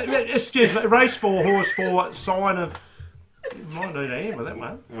 yeah. Excuse me. Race 4, horse 4, Sign of. You might need a hand with that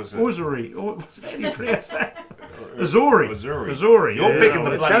one. What's it? Uzuri. How do you pronounce that? Azuri. You're picking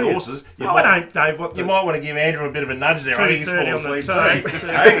the bloody horses. I don't know what You might want to give Andrew a bit of a nudge there. I think he's falling asleep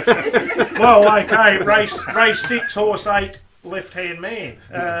too. Well, okay. Race 6, horse 8, left-hand man.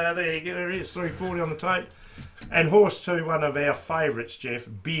 There you go. There it is. 340 on the tape. And horse 2, one of our favourites, Jeff,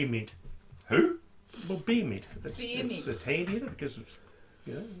 BeerImage. Who? Well, BeerImage. It's handy, isn't it? Because it's,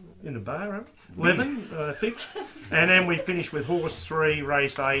 you know, in the bar, right? 11 fixed. And then we finish with horse 3,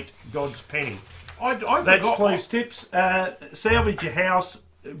 race 8, God's Penny. That's Cleves tips. Salvage your house,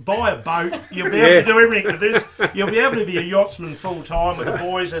 buy a boat. You'll be able to do everything with this. You'll be able to be a yachtsman full time with the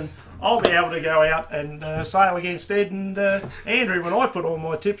boys, and I'll be able to go out and sail against Ed and Andrew when I put all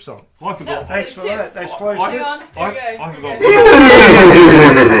my tips on. I forgot. Thanks for that. That's Cleves tips. I forgot.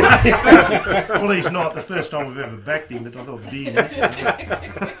 Well, he's not. The first time we've ever backed him, but I thought beer.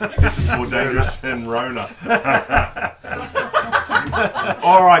 This is more dangerous than Rona.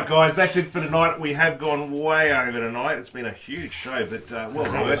 All right, guys, that's it for tonight. We have gone way over tonight. It's been a huge show, but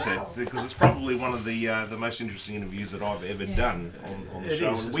well worth it, because it's probably one of the most interesting interviews that I've ever done on the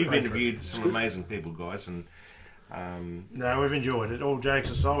show. And we've interviewed some amazing people, guys, and no, we've enjoyed it. All jokes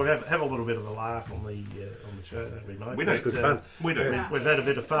aside, we have a little bit of a laugh on the show, don't we, mate? We do. Good fun. We do. We've had a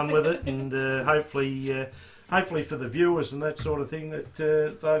bit of fun with it, and hopefully for the viewers and that sort of thing, that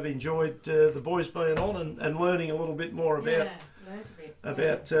they've enjoyed the boys being on and learning a little bit more about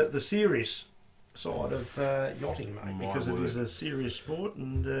the serious side of yachting, mate, because it is a serious sport.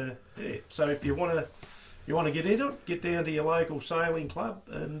 And yeah, so if you want to get into it, get down to your local sailing club,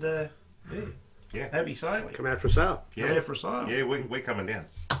 and yeah, happy sailing. Come out for a sail. Come out for a sail. Yeah, we're coming down,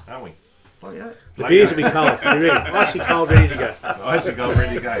 aren't we? Oh, yeah. The beers will be cold. Be ready. Icy cold, ready to go. Icy cold,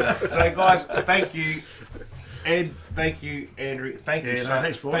 ready to go. So, guys, thank you Ed, thank you, Andrew. Thank you,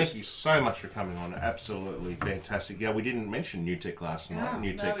 thanks, boys. thank you so much for coming on. Absolutely fantastic. Yeah, we didn't mention New Tech last night.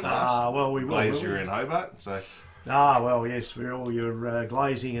 New Tech class. Well, we will. Glazier in Hobart. So. Well, yes, for all your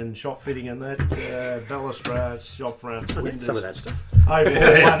glazing and shop fitting and that, balustrades, shop fronts, windows. Some of that stuff.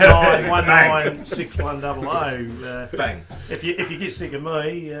 0419196100. Bang. If you get sick of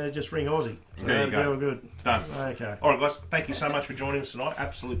me, just ring Aussie. There you go. Good. Done. Okay. All right, guys. Thank you so much for joining us tonight.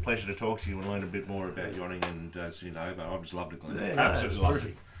 Absolute pleasure to talk to you and learn a bit more about yachting and Sydney Hobart. I just loved it, Glenn. Yeah, absolutely loved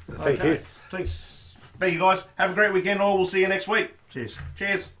terrific. it. Thank you. Thanks. Thank you, guys. Have a great weekend. All. We'll see you next week. Cheers.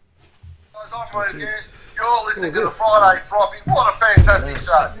 Cheers. Guys, I'm Red Hughes. You're listening to the Friday Frothy. What a fantastic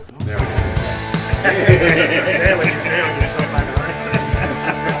show. There we go.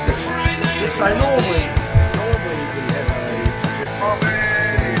 So normally we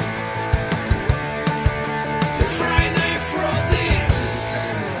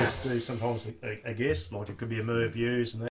have just do sometimes a guest, like it could be a Merv Views and that.